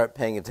need to start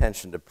paying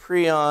attention to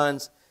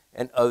prions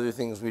and other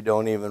things we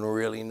don't even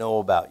really know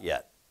about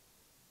yet.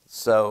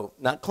 So,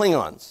 not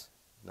Klingons.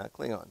 Not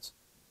Klingons.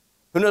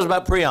 Who knows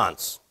about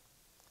prions?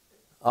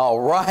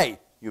 All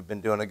right. You've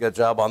been doing a good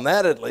job on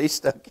that at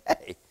least.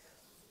 Okay.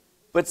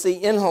 But see,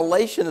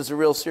 inhalation is a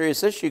real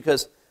serious issue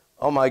because,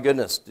 oh my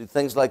goodness, do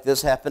things like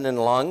this happen in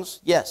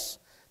lungs? Yes.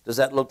 Does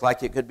that look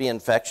like it could be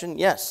infection?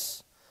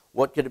 Yes.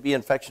 What could it be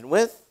infection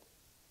with?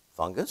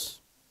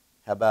 Fungus.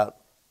 How about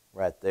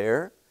right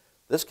there?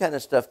 This kind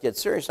of stuff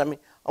gets serious. I mean,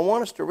 I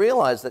want us to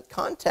realize that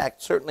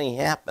contact certainly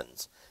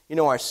happens. You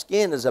know, our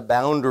skin is a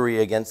boundary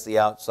against the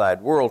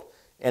outside world,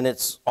 and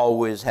it's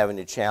always having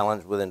a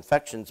challenge with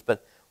infections.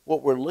 But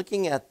what we're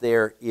looking at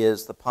there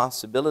is the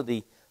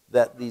possibility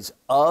that these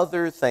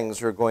other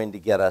things are going to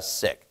get us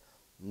sick.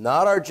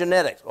 Not our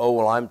genetics. Oh,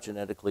 well, I'm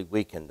genetically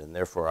weakened, and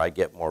therefore I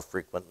get more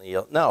frequently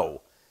ill.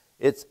 No.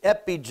 It's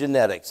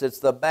epigenetics. It's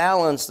the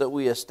balance that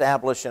we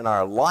establish in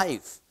our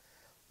life.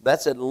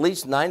 That's at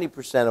least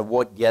 90% of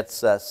what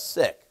gets us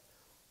sick.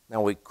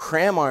 Now, we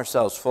cram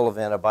ourselves full of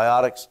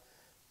antibiotics,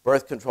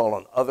 birth control,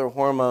 and other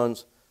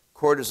hormones.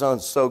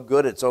 Cortisone's so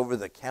good it's over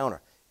the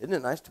counter. Isn't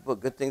it nice to put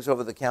good things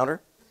over the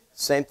counter?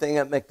 Same thing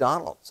at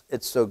McDonald's.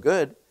 It's so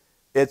good,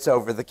 it's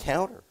over the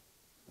counter.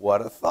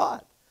 What a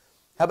thought.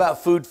 How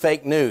about food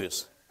fake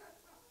news?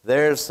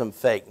 There's some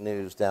fake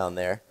news down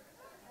there.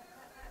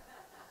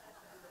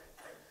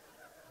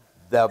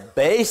 The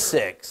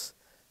basics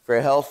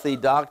for healthy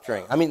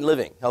doctoring. I mean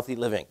living, healthy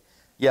living.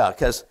 Yeah,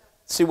 because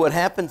see what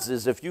happens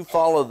is if you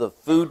follow the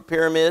food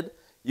pyramid,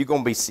 you're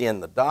going to be seeing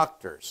the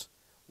doctors.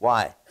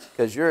 Why?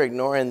 Because you're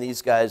ignoring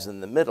these guys in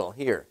the middle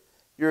here.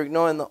 You're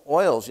ignoring the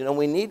oils. You know,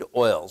 we need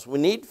oils. We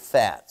need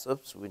fats.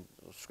 Oops, we'll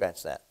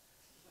scratch that.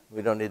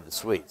 We don't need the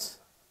sweets.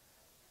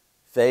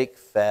 Fake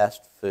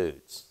fast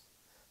foods.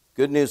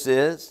 Good news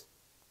is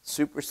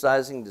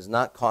supersizing does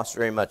not cost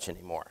very much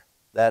anymore.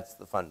 That's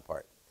the fun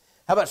part.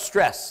 How about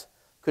stress?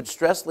 Could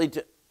stress lead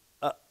to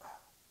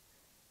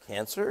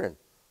cancer and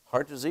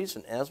heart disease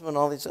and asthma and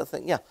all these other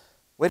things? Yeah.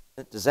 Wait a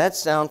minute. Does that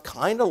sound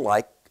kind of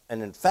like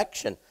an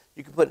infection?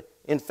 You could put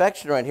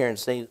infection right here and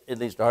say it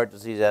leads to heart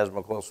disease,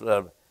 asthma,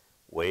 cholesterol.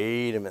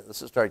 Wait a minute. This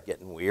will start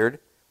getting weird.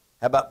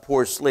 How about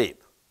poor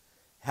sleep?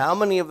 How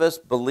many of us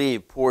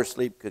believe poor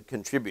sleep could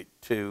contribute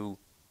to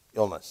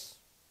illness?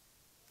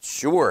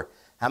 Sure.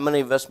 How many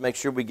of us make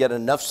sure we get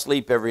enough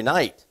sleep every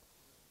night?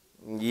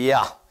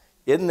 Yeah.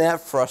 Isn't that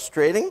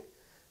frustrating?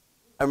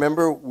 I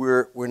remember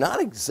we're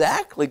not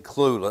exactly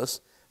clueless,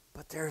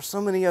 but there are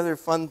so many other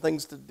fun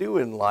things to do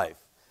in life.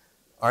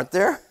 Aren't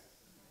there?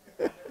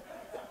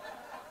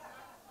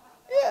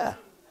 Yeah.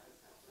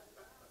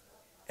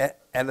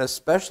 And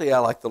especially I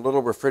like the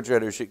little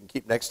refrigerators you can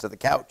keep next to the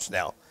couch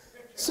now.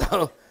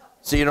 So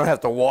you don't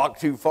have to walk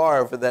too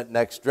far for that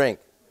next drink.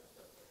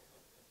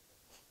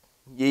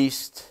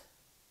 Yeast,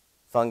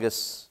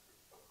 fungus,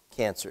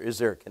 cancer. Is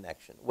there a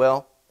connection?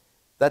 Well,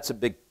 that's a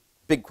big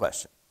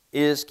question.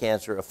 Is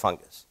cancer a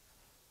fungus?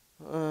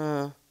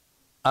 I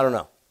don't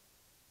know.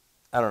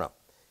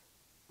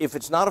 If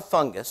it's not a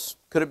fungus,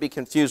 could it be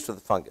confused with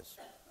a fungus?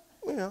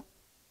 Yeah,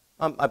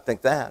 I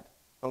think that.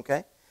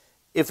 Okay.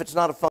 If it's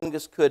not a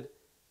fungus, could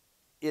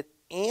it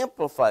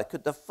amplify?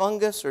 Could the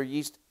fungus or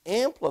yeast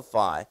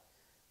amplify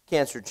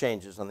cancer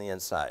changes on the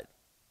inside?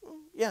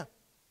 Yeah,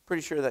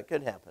 pretty sure that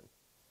could happen.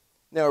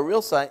 Now, a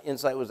real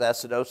insight was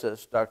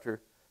acidosis.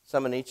 Dr.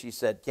 Samanichi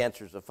said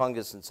cancer is a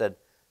fungus and said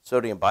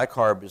sodium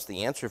bicarb is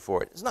the answer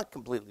for it. It's not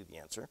completely the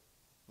answer.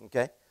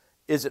 Okay.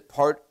 Is it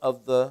part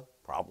of the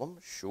problem?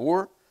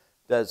 Sure.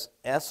 Does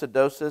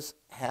acidosis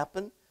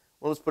happen?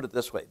 Well, let's put it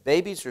this way.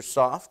 Babies are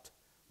soft,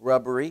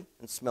 rubbery,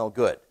 and smell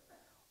good.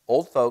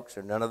 Old folks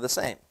are none of the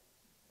same.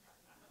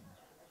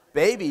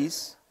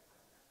 Babies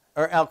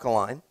are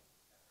alkaline.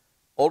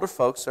 Older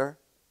folks are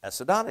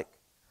acidotic.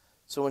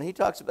 So when he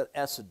talks about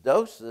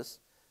acidosis,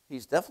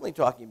 he's definitely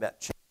talking about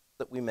changes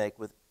that we make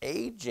with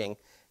aging.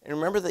 And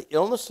remember, the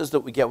illnesses that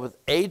we get with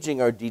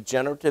aging are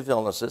degenerative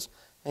illnesses,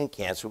 and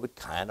cancer would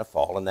kind of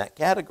fall in that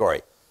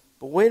category.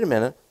 But wait a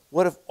minute.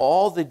 What if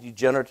all the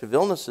degenerative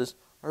illnesses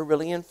are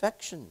really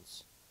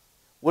infections?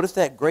 What if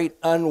that great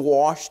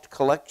unwashed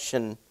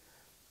collection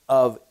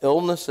of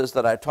illnesses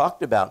that I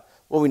talked about,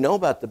 well, we know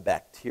about the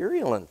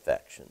bacterial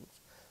infections,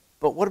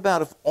 but what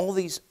about if all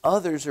these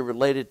others are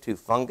related to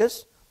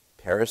fungus,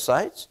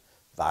 parasites,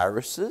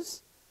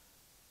 viruses,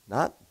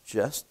 not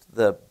just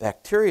the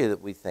bacteria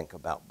that we think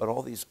about, but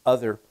all these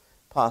other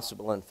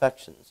possible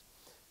infections?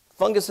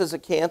 Fungus is a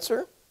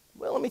cancer?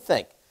 Well, let me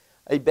think.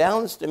 A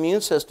balanced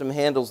immune system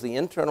handles the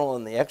internal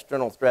and the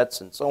external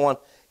threats and so on.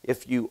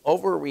 If you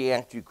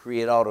overreact, you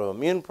create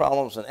autoimmune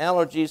problems and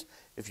allergies.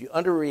 If you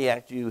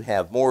underreact, you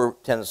have more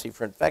tendency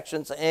for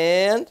infections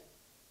and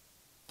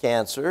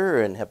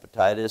cancer and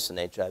hepatitis and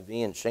HIV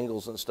and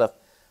shingles and stuff.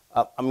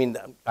 I mean,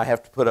 I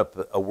have to put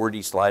up a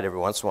wordy slide every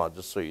once in a while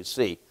just so you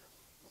see.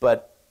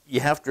 But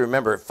you have to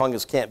remember,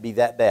 fungus can't be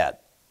that bad.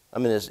 I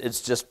mean,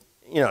 it's just,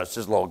 it's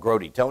just little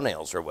grody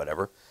toenails or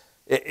whatever.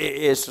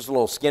 It's just a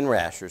little skin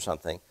rash or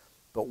something.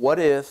 But what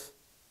if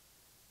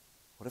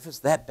it's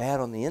that bad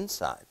on the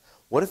inside?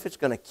 What if it's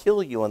going to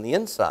kill you on the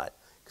inside?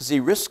 Because the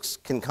risks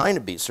can kind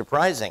of be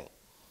surprising.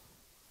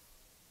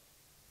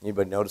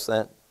 Anybody notice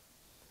that?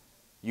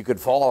 You could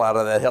fall out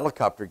of that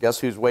helicopter. Guess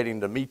who's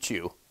waiting to meet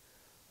you?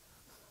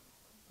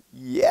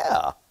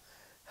 Yeah.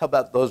 How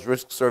about those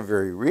risks are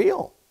very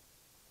real?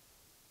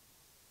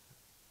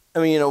 I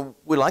mean,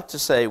 we like to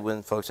say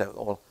when folks have,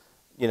 well,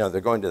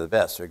 they're going to the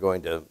best. They're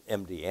going to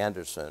MD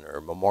Anderson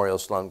or Memorial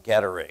Sloan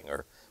Kettering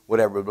or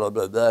whatever, blah,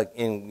 blah, blah, that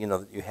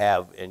you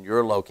have in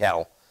your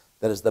locale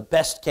that is the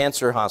best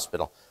cancer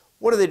hospital.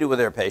 What do they do with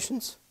their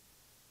patients?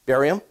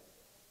 Bury them?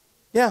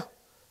 Yeah.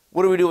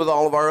 What do we do with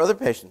all of our other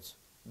patients?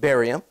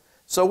 Bury them.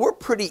 So we're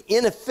pretty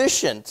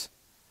inefficient.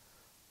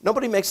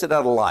 Nobody makes it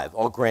out alive,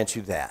 I'll grant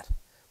you that.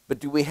 But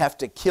do we have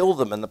to kill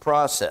them in the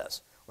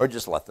process or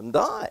just let them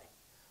die?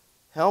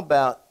 How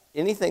about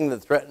anything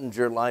that threatens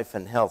your life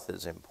and health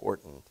is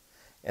important?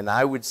 And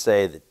I would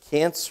say that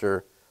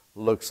cancer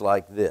looks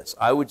like this.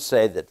 I would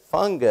say that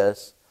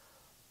fungus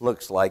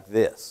looks like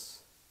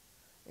this.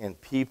 And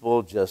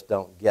people just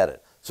don't get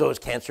it. So is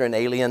cancer an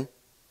alien?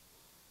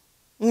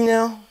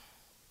 No,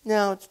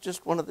 it's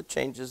just one of the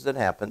changes that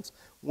happens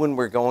when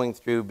we're going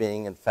through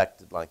being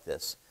infected like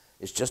this.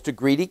 It's just a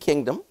greedy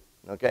kingdom,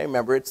 okay?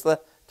 Remember, it's the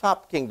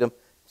top kingdom.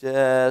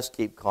 Just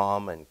keep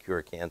calm and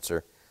cure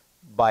cancer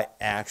by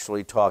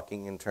actually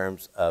talking in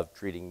terms of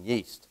treating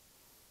yeast.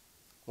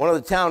 One of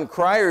the town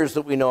criers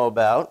that we know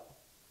about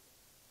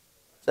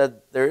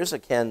said there is a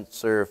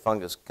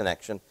cancer-fungus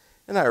connection,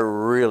 and I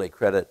really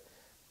credit.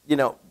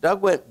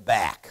 Doug went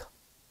back.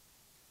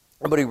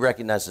 Everybody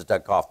recognizes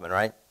Doug Kaufman,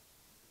 right?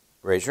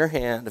 Raise your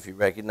hand if you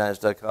recognize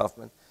Doug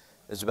Kaufman.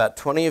 There's about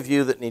 20 of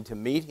you that need to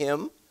meet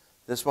him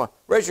this morning.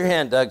 Raise your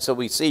hand, Doug, so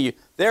we see you.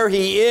 There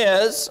he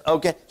is.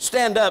 Okay,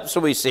 stand up so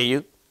we see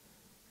you.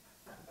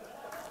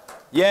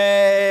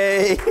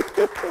 Yay!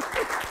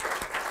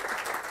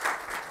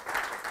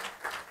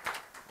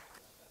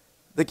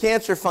 The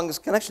cancer-fungus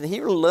connection,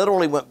 he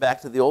literally went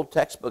back to the old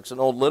textbooks and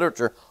old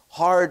literature,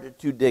 hard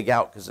to dig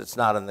out because it's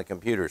not in the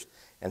computers,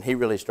 and he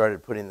really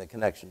started putting the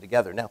connection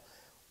together. Now,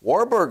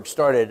 Warburg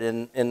started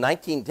in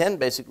 1910,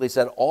 basically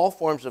said all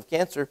forms of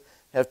cancer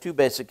have two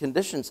basic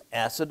conditions,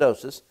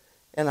 acidosis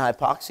and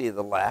hypoxia,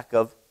 the lack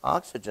of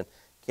oxygen.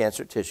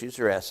 Cancer tissues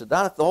are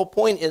acidotic. The whole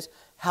point is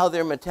how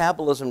their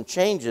metabolism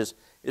changes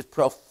is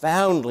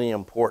profoundly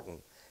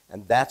important,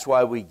 and that's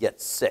why we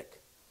get sick.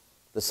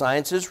 The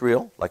science is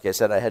real. Like I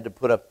said, I had to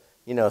put up,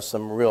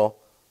 some real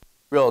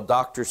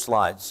doctor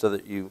slides so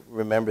that you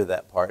remember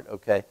that part,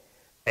 okay?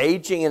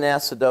 Aging and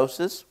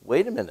acidosis,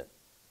 wait a minute.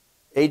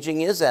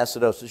 Aging is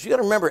acidosis. You got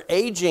to remember,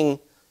 aging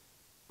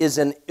is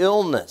an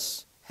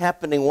illness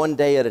happening one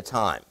day at a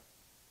time.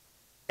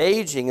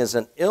 Aging is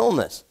an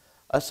illness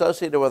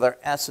associated with our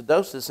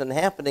acidosis and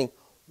happening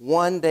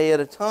one day at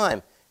a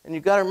time. And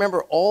you've got to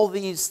remember all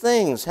these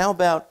things. How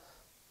about,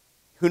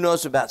 who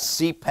knows about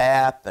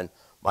CPAP, and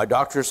my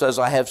doctor says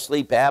I have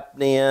sleep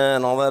apnea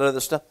and all that other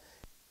stuff.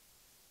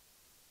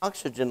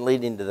 Oxygen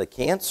leading to the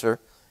cancer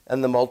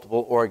and the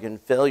multiple organ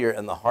failure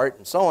and the heart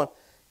and so on.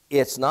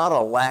 It's not a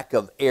lack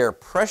of air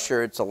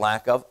pressure, it's a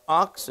lack of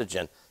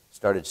oxygen.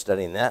 Started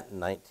studying that in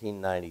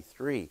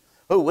 1993.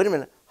 Oh, wait a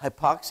minute,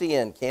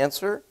 hypoxia and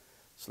cancer?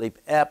 Sleep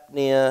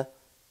apnea,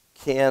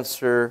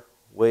 cancer,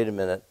 wait a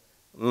minute.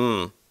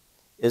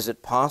 Is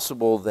it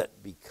possible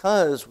that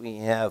because we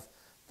have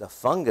the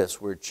fungus,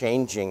 we're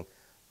changing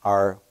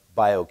our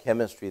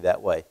biochemistry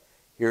that way?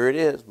 Here it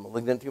is,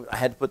 malignant tumor. I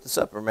had to put this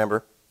up,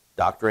 remember,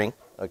 doctoring,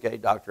 okay,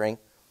 doctoring.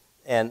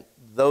 And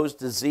those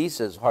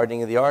diseases,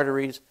 hardening of the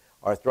arteries,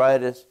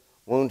 arthritis,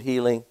 wound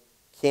healing,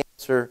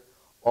 cancer,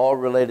 all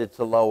related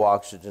to low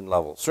oxygen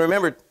levels. So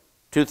remember,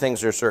 two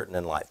things are certain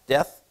in life,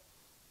 death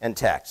and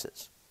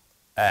taxes.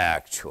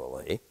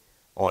 Actually,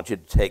 I want you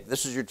to take,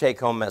 this is your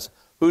take-home message.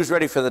 Who's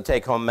ready for the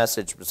take-home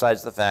message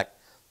besides the fact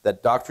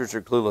that doctors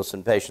are clueless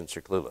and patients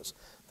are clueless?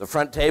 The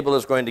front table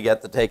is going to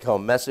get the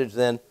take-home message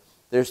then.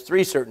 There's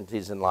three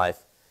certainties in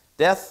life: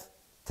 death,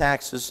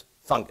 taxes,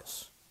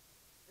 fungus.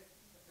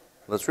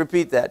 Let's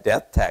repeat that: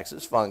 death,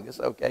 taxes, fungus.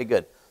 Okay,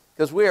 good.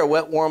 Because we are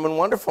wet, warm, and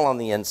wonderful on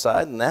the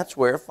inside, and that's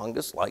where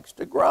fungus likes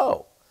to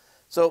grow.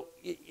 So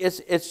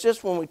it's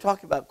just when we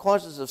talk about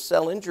causes of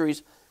cell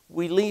injuries,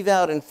 we leave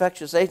out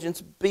infectious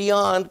agents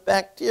beyond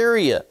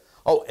bacteria.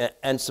 Oh,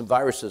 and some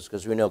viruses,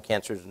 because we know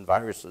cancers and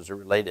viruses are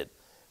related.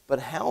 But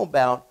how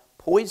about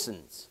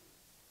poisons?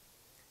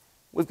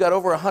 We've got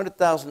over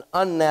 100,000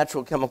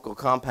 unnatural chemical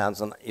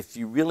compounds, and if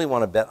you really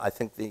want to bet, I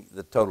think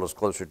the total is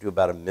closer to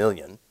about 1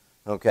 million,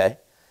 okay?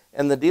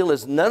 And the deal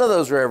is none of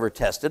those are ever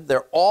tested.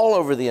 They're all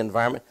over the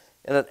environment,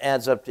 and it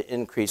adds up to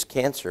increased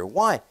cancer.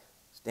 Why?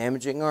 It's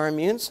damaging our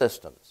immune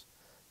systems.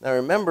 Now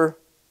remember,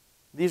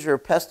 these are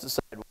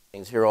pesticide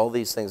warnings here, all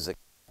these things that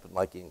happen,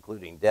 like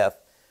including death.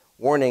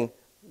 Warning,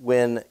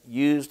 when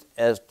used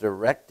as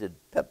directed,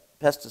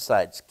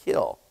 pesticides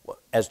kill. Well,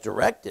 as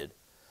directed?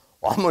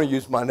 Well, I'm going to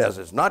use mine as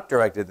it's not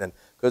directed then,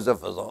 because if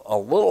it's a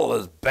little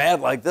as bad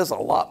like this, a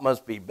lot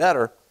must be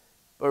better.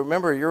 But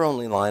remember, your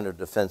only line of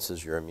defense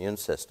is your immune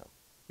system.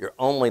 Your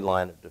only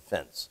line of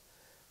defense.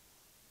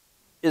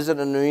 Is it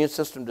an immune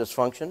system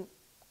dysfunction,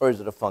 or is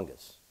it a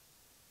fungus?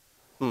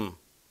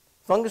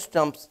 Fungus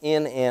jumps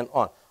in and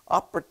on.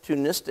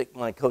 Opportunistic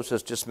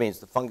mycosis just means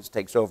the fungus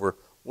takes over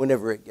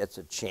whenever it gets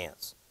a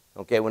chance.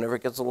 Okay, whenever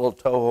it gets a little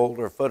toehold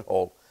or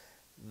foothold.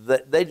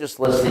 They just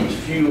list these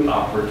few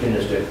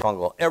opportunistic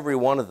fungal. Every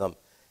one of them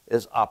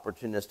is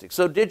opportunistic.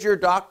 So did your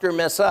doctor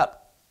mess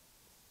up?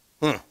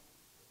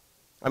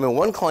 I mean,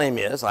 one claim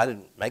is, I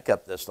didn't make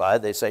up this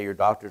slide, they say your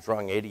doctor's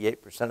wrong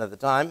 88% of the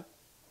time.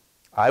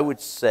 I would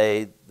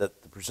say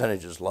that the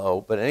percentage is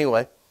low, but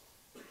anyway,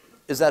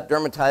 is that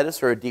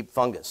dermatitis or a deep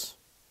fungus?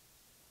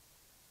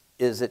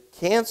 Is it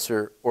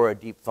cancer or a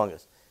deep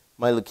fungus?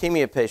 My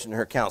leukemia patient,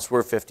 her counts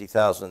were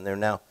 50,000. They're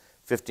now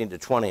 15 to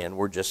 20, and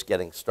we're just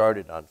getting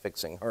started on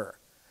fixing her.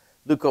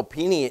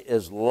 Leukopenia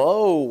is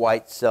low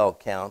white cell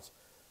counts.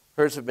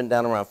 Hers have been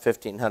down around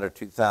 1,500,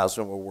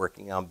 2,000. We're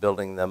working on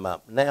building them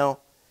up now.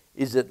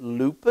 Is it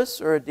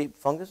lupus or a deep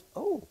fungus?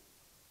 Oh,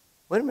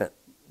 wait a minute.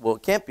 Well,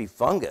 it can't be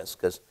fungus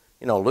because,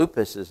 you know,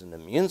 lupus is an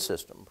immune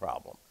system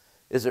problem.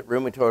 Is it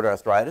rheumatoid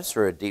arthritis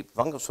or a deep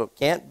fungus? So it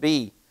can't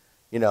be,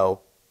 you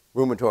know,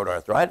 rheumatoid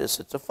arthritis.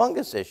 It's a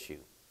fungus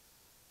issue.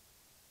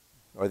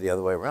 Or the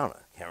other way around.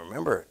 I can't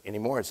remember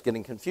anymore. It's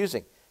getting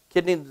confusing.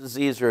 Kidney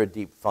disease or a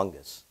deep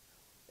fungus.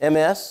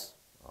 MS?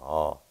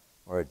 Oh,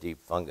 or a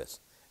deep fungus.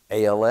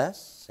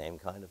 ALS? Same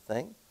kind of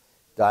thing.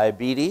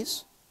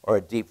 Diabetes or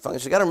a deep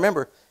fungus. You got to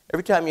remember,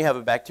 every time you have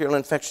a bacterial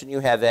infection, you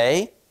have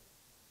a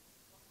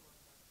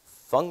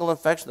fungal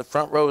infection. The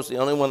front row is the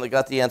only one that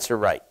got the answer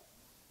right.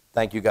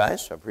 Thank you,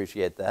 guys. I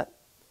appreciate that.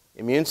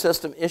 Immune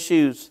system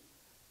issues,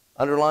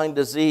 underlying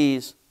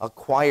disease,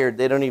 acquired.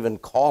 They don't even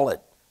call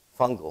it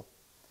fungal.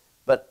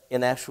 But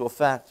in actual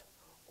fact,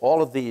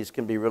 all of these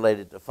can be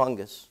related to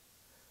fungus.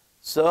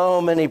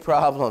 So many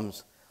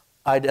problems.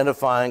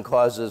 Identifying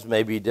causes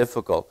may be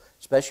difficult,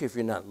 especially if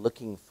you're not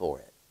looking for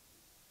it.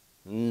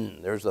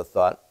 There's a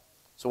thought.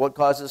 So what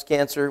causes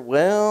cancer?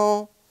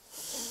 Well,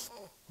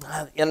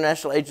 the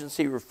International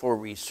Agency for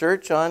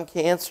Research on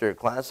Cancer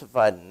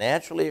classified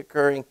naturally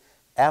occurring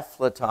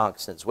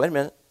aflatoxins. Wait a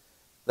minute.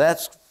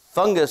 That's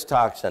fungus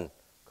toxin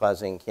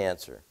causing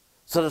cancer.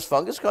 So does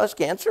fungus cause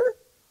cancer?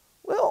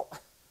 Well,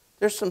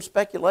 there's some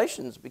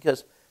speculations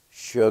because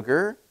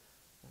sugar,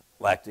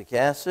 lactic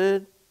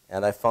acid,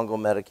 antifungal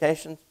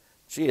medications,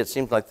 gee, it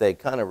seems like they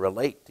kind of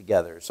relate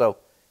together. So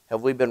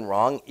have we been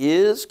wrong?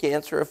 Is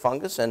cancer a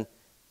fungus, and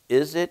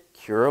is it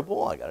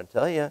curable? I got to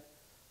tell you,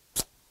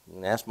 you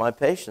can ask my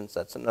patients.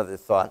 That's another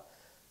thought.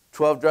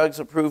 12 drugs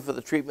approved for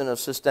the treatment of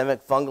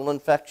systemic fungal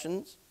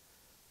infections,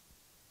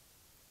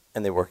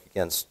 and they work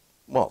against,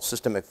 well,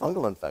 systemic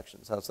fungal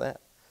infections. How's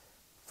that?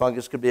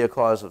 Fungus could be a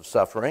cause of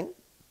suffering.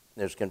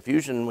 There's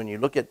confusion when you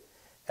look at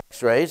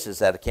x-rays. Is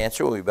that a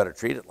cancer? Well, we better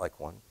treat it like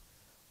one.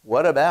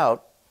 What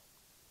about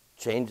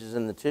changes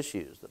in the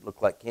tissues that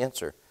look like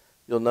cancer?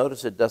 You'll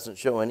notice it doesn't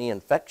show any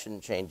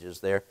infection changes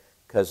there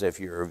because if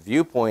your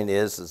viewpoint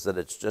is that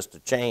it's just a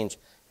change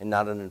and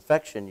not an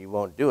infection, you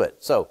won't do it.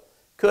 So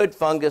could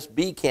fungus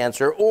be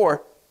cancer,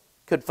 or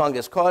could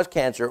fungus cause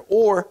cancer,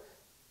 or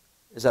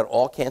is that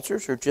all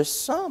cancers or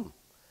just some?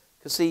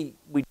 Because, see,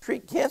 we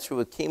treat cancer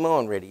with chemo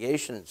and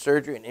radiation and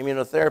surgery and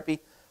immunotherapy.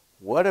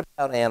 What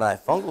about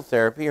antifungal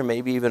therapy, or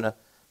maybe even a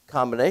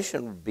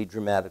combination would be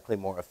dramatically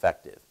more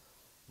effective?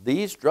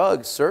 These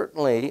drugs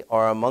certainly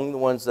are among the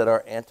ones that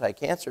are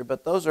anti-cancer,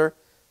 but those are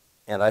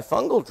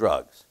antifungal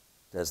drugs.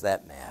 Does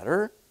that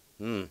matter?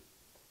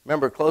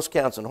 Remember, close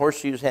counts and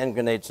horseshoes, hand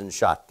grenades, and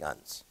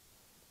shotguns.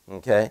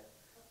 Okay?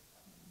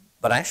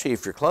 But actually,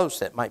 if you're close,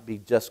 that might be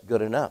just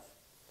good enough.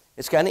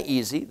 It's kind of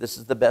easy. This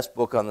is the best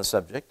book on the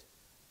subject.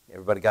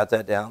 Everybody got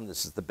that down?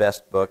 This is the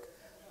best book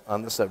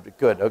on the subject.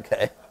 Good,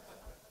 okay.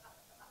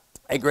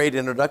 A great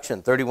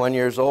introduction, 31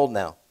 years old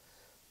now.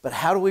 But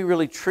how do we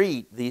really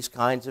treat these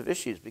kinds of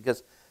issues?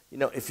 Because, you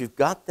know, if you've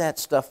got that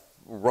stuff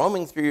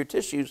roaming through your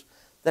tissues,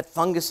 that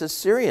fungus is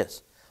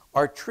serious.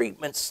 Our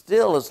treatment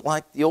still is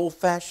like the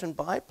old-fashioned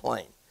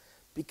biplane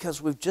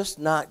because we've just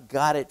not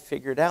got it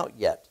figured out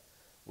yet.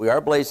 We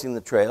are blazing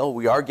the trail.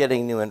 We are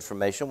getting new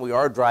information. We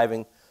are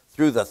driving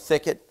through the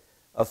thicket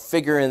of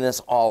figuring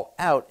this all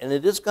out, and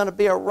it is going to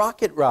be a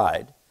rocket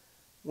ride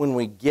when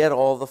we get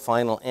all the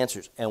final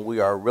answers, and we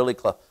are really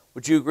close.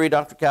 Would you agree,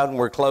 Dr. Cowden,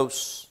 we're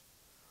close?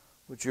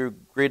 Would you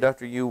agree,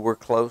 Dr. Yu, we're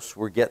close?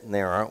 We're getting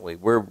there, aren't we?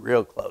 We're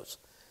real close.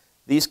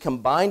 These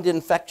combined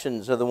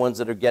infections are the ones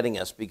that are getting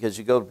us because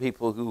you go to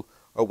people who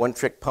are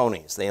one-trick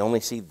ponies. They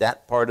only see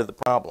that part of the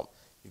problem.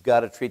 You've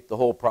got to treat the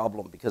whole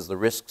problem because the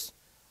risks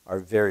are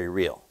very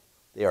real.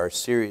 They are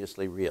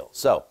seriously real.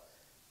 So,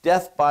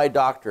 death by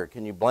doctor.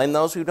 Can you blame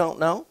those who don't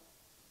know?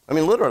 I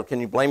mean, literally, can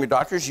you blame your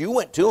doctors? You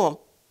went to them.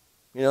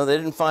 You know, they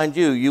didn't find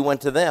you. You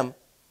went to them.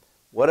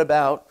 What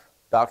about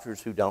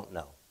doctors who don't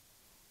know?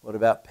 What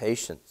about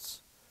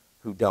patients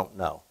who don't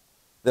know.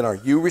 Then are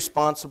you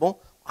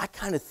responsible? I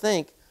kind of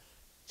think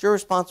it's your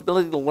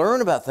responsibility to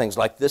learn about things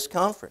like this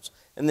conference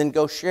and then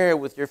go share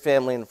with your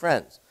family and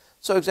friends.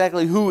 So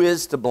exactly who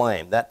is to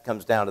blame? That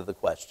comes down to the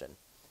question.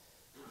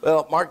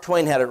 Well, Mark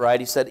Twain had it right.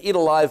 He said, eat a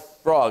live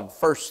frog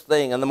first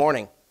thing in the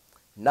morning.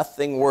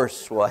 Nothing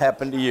worse will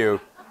happen to you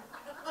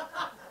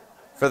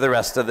for the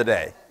rest of the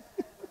day.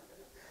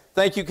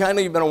 Thank you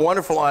kindly. You've been a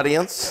wonderful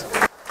audience.